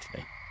talking to me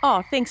today.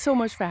 Oh, thanks so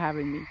much for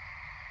having me.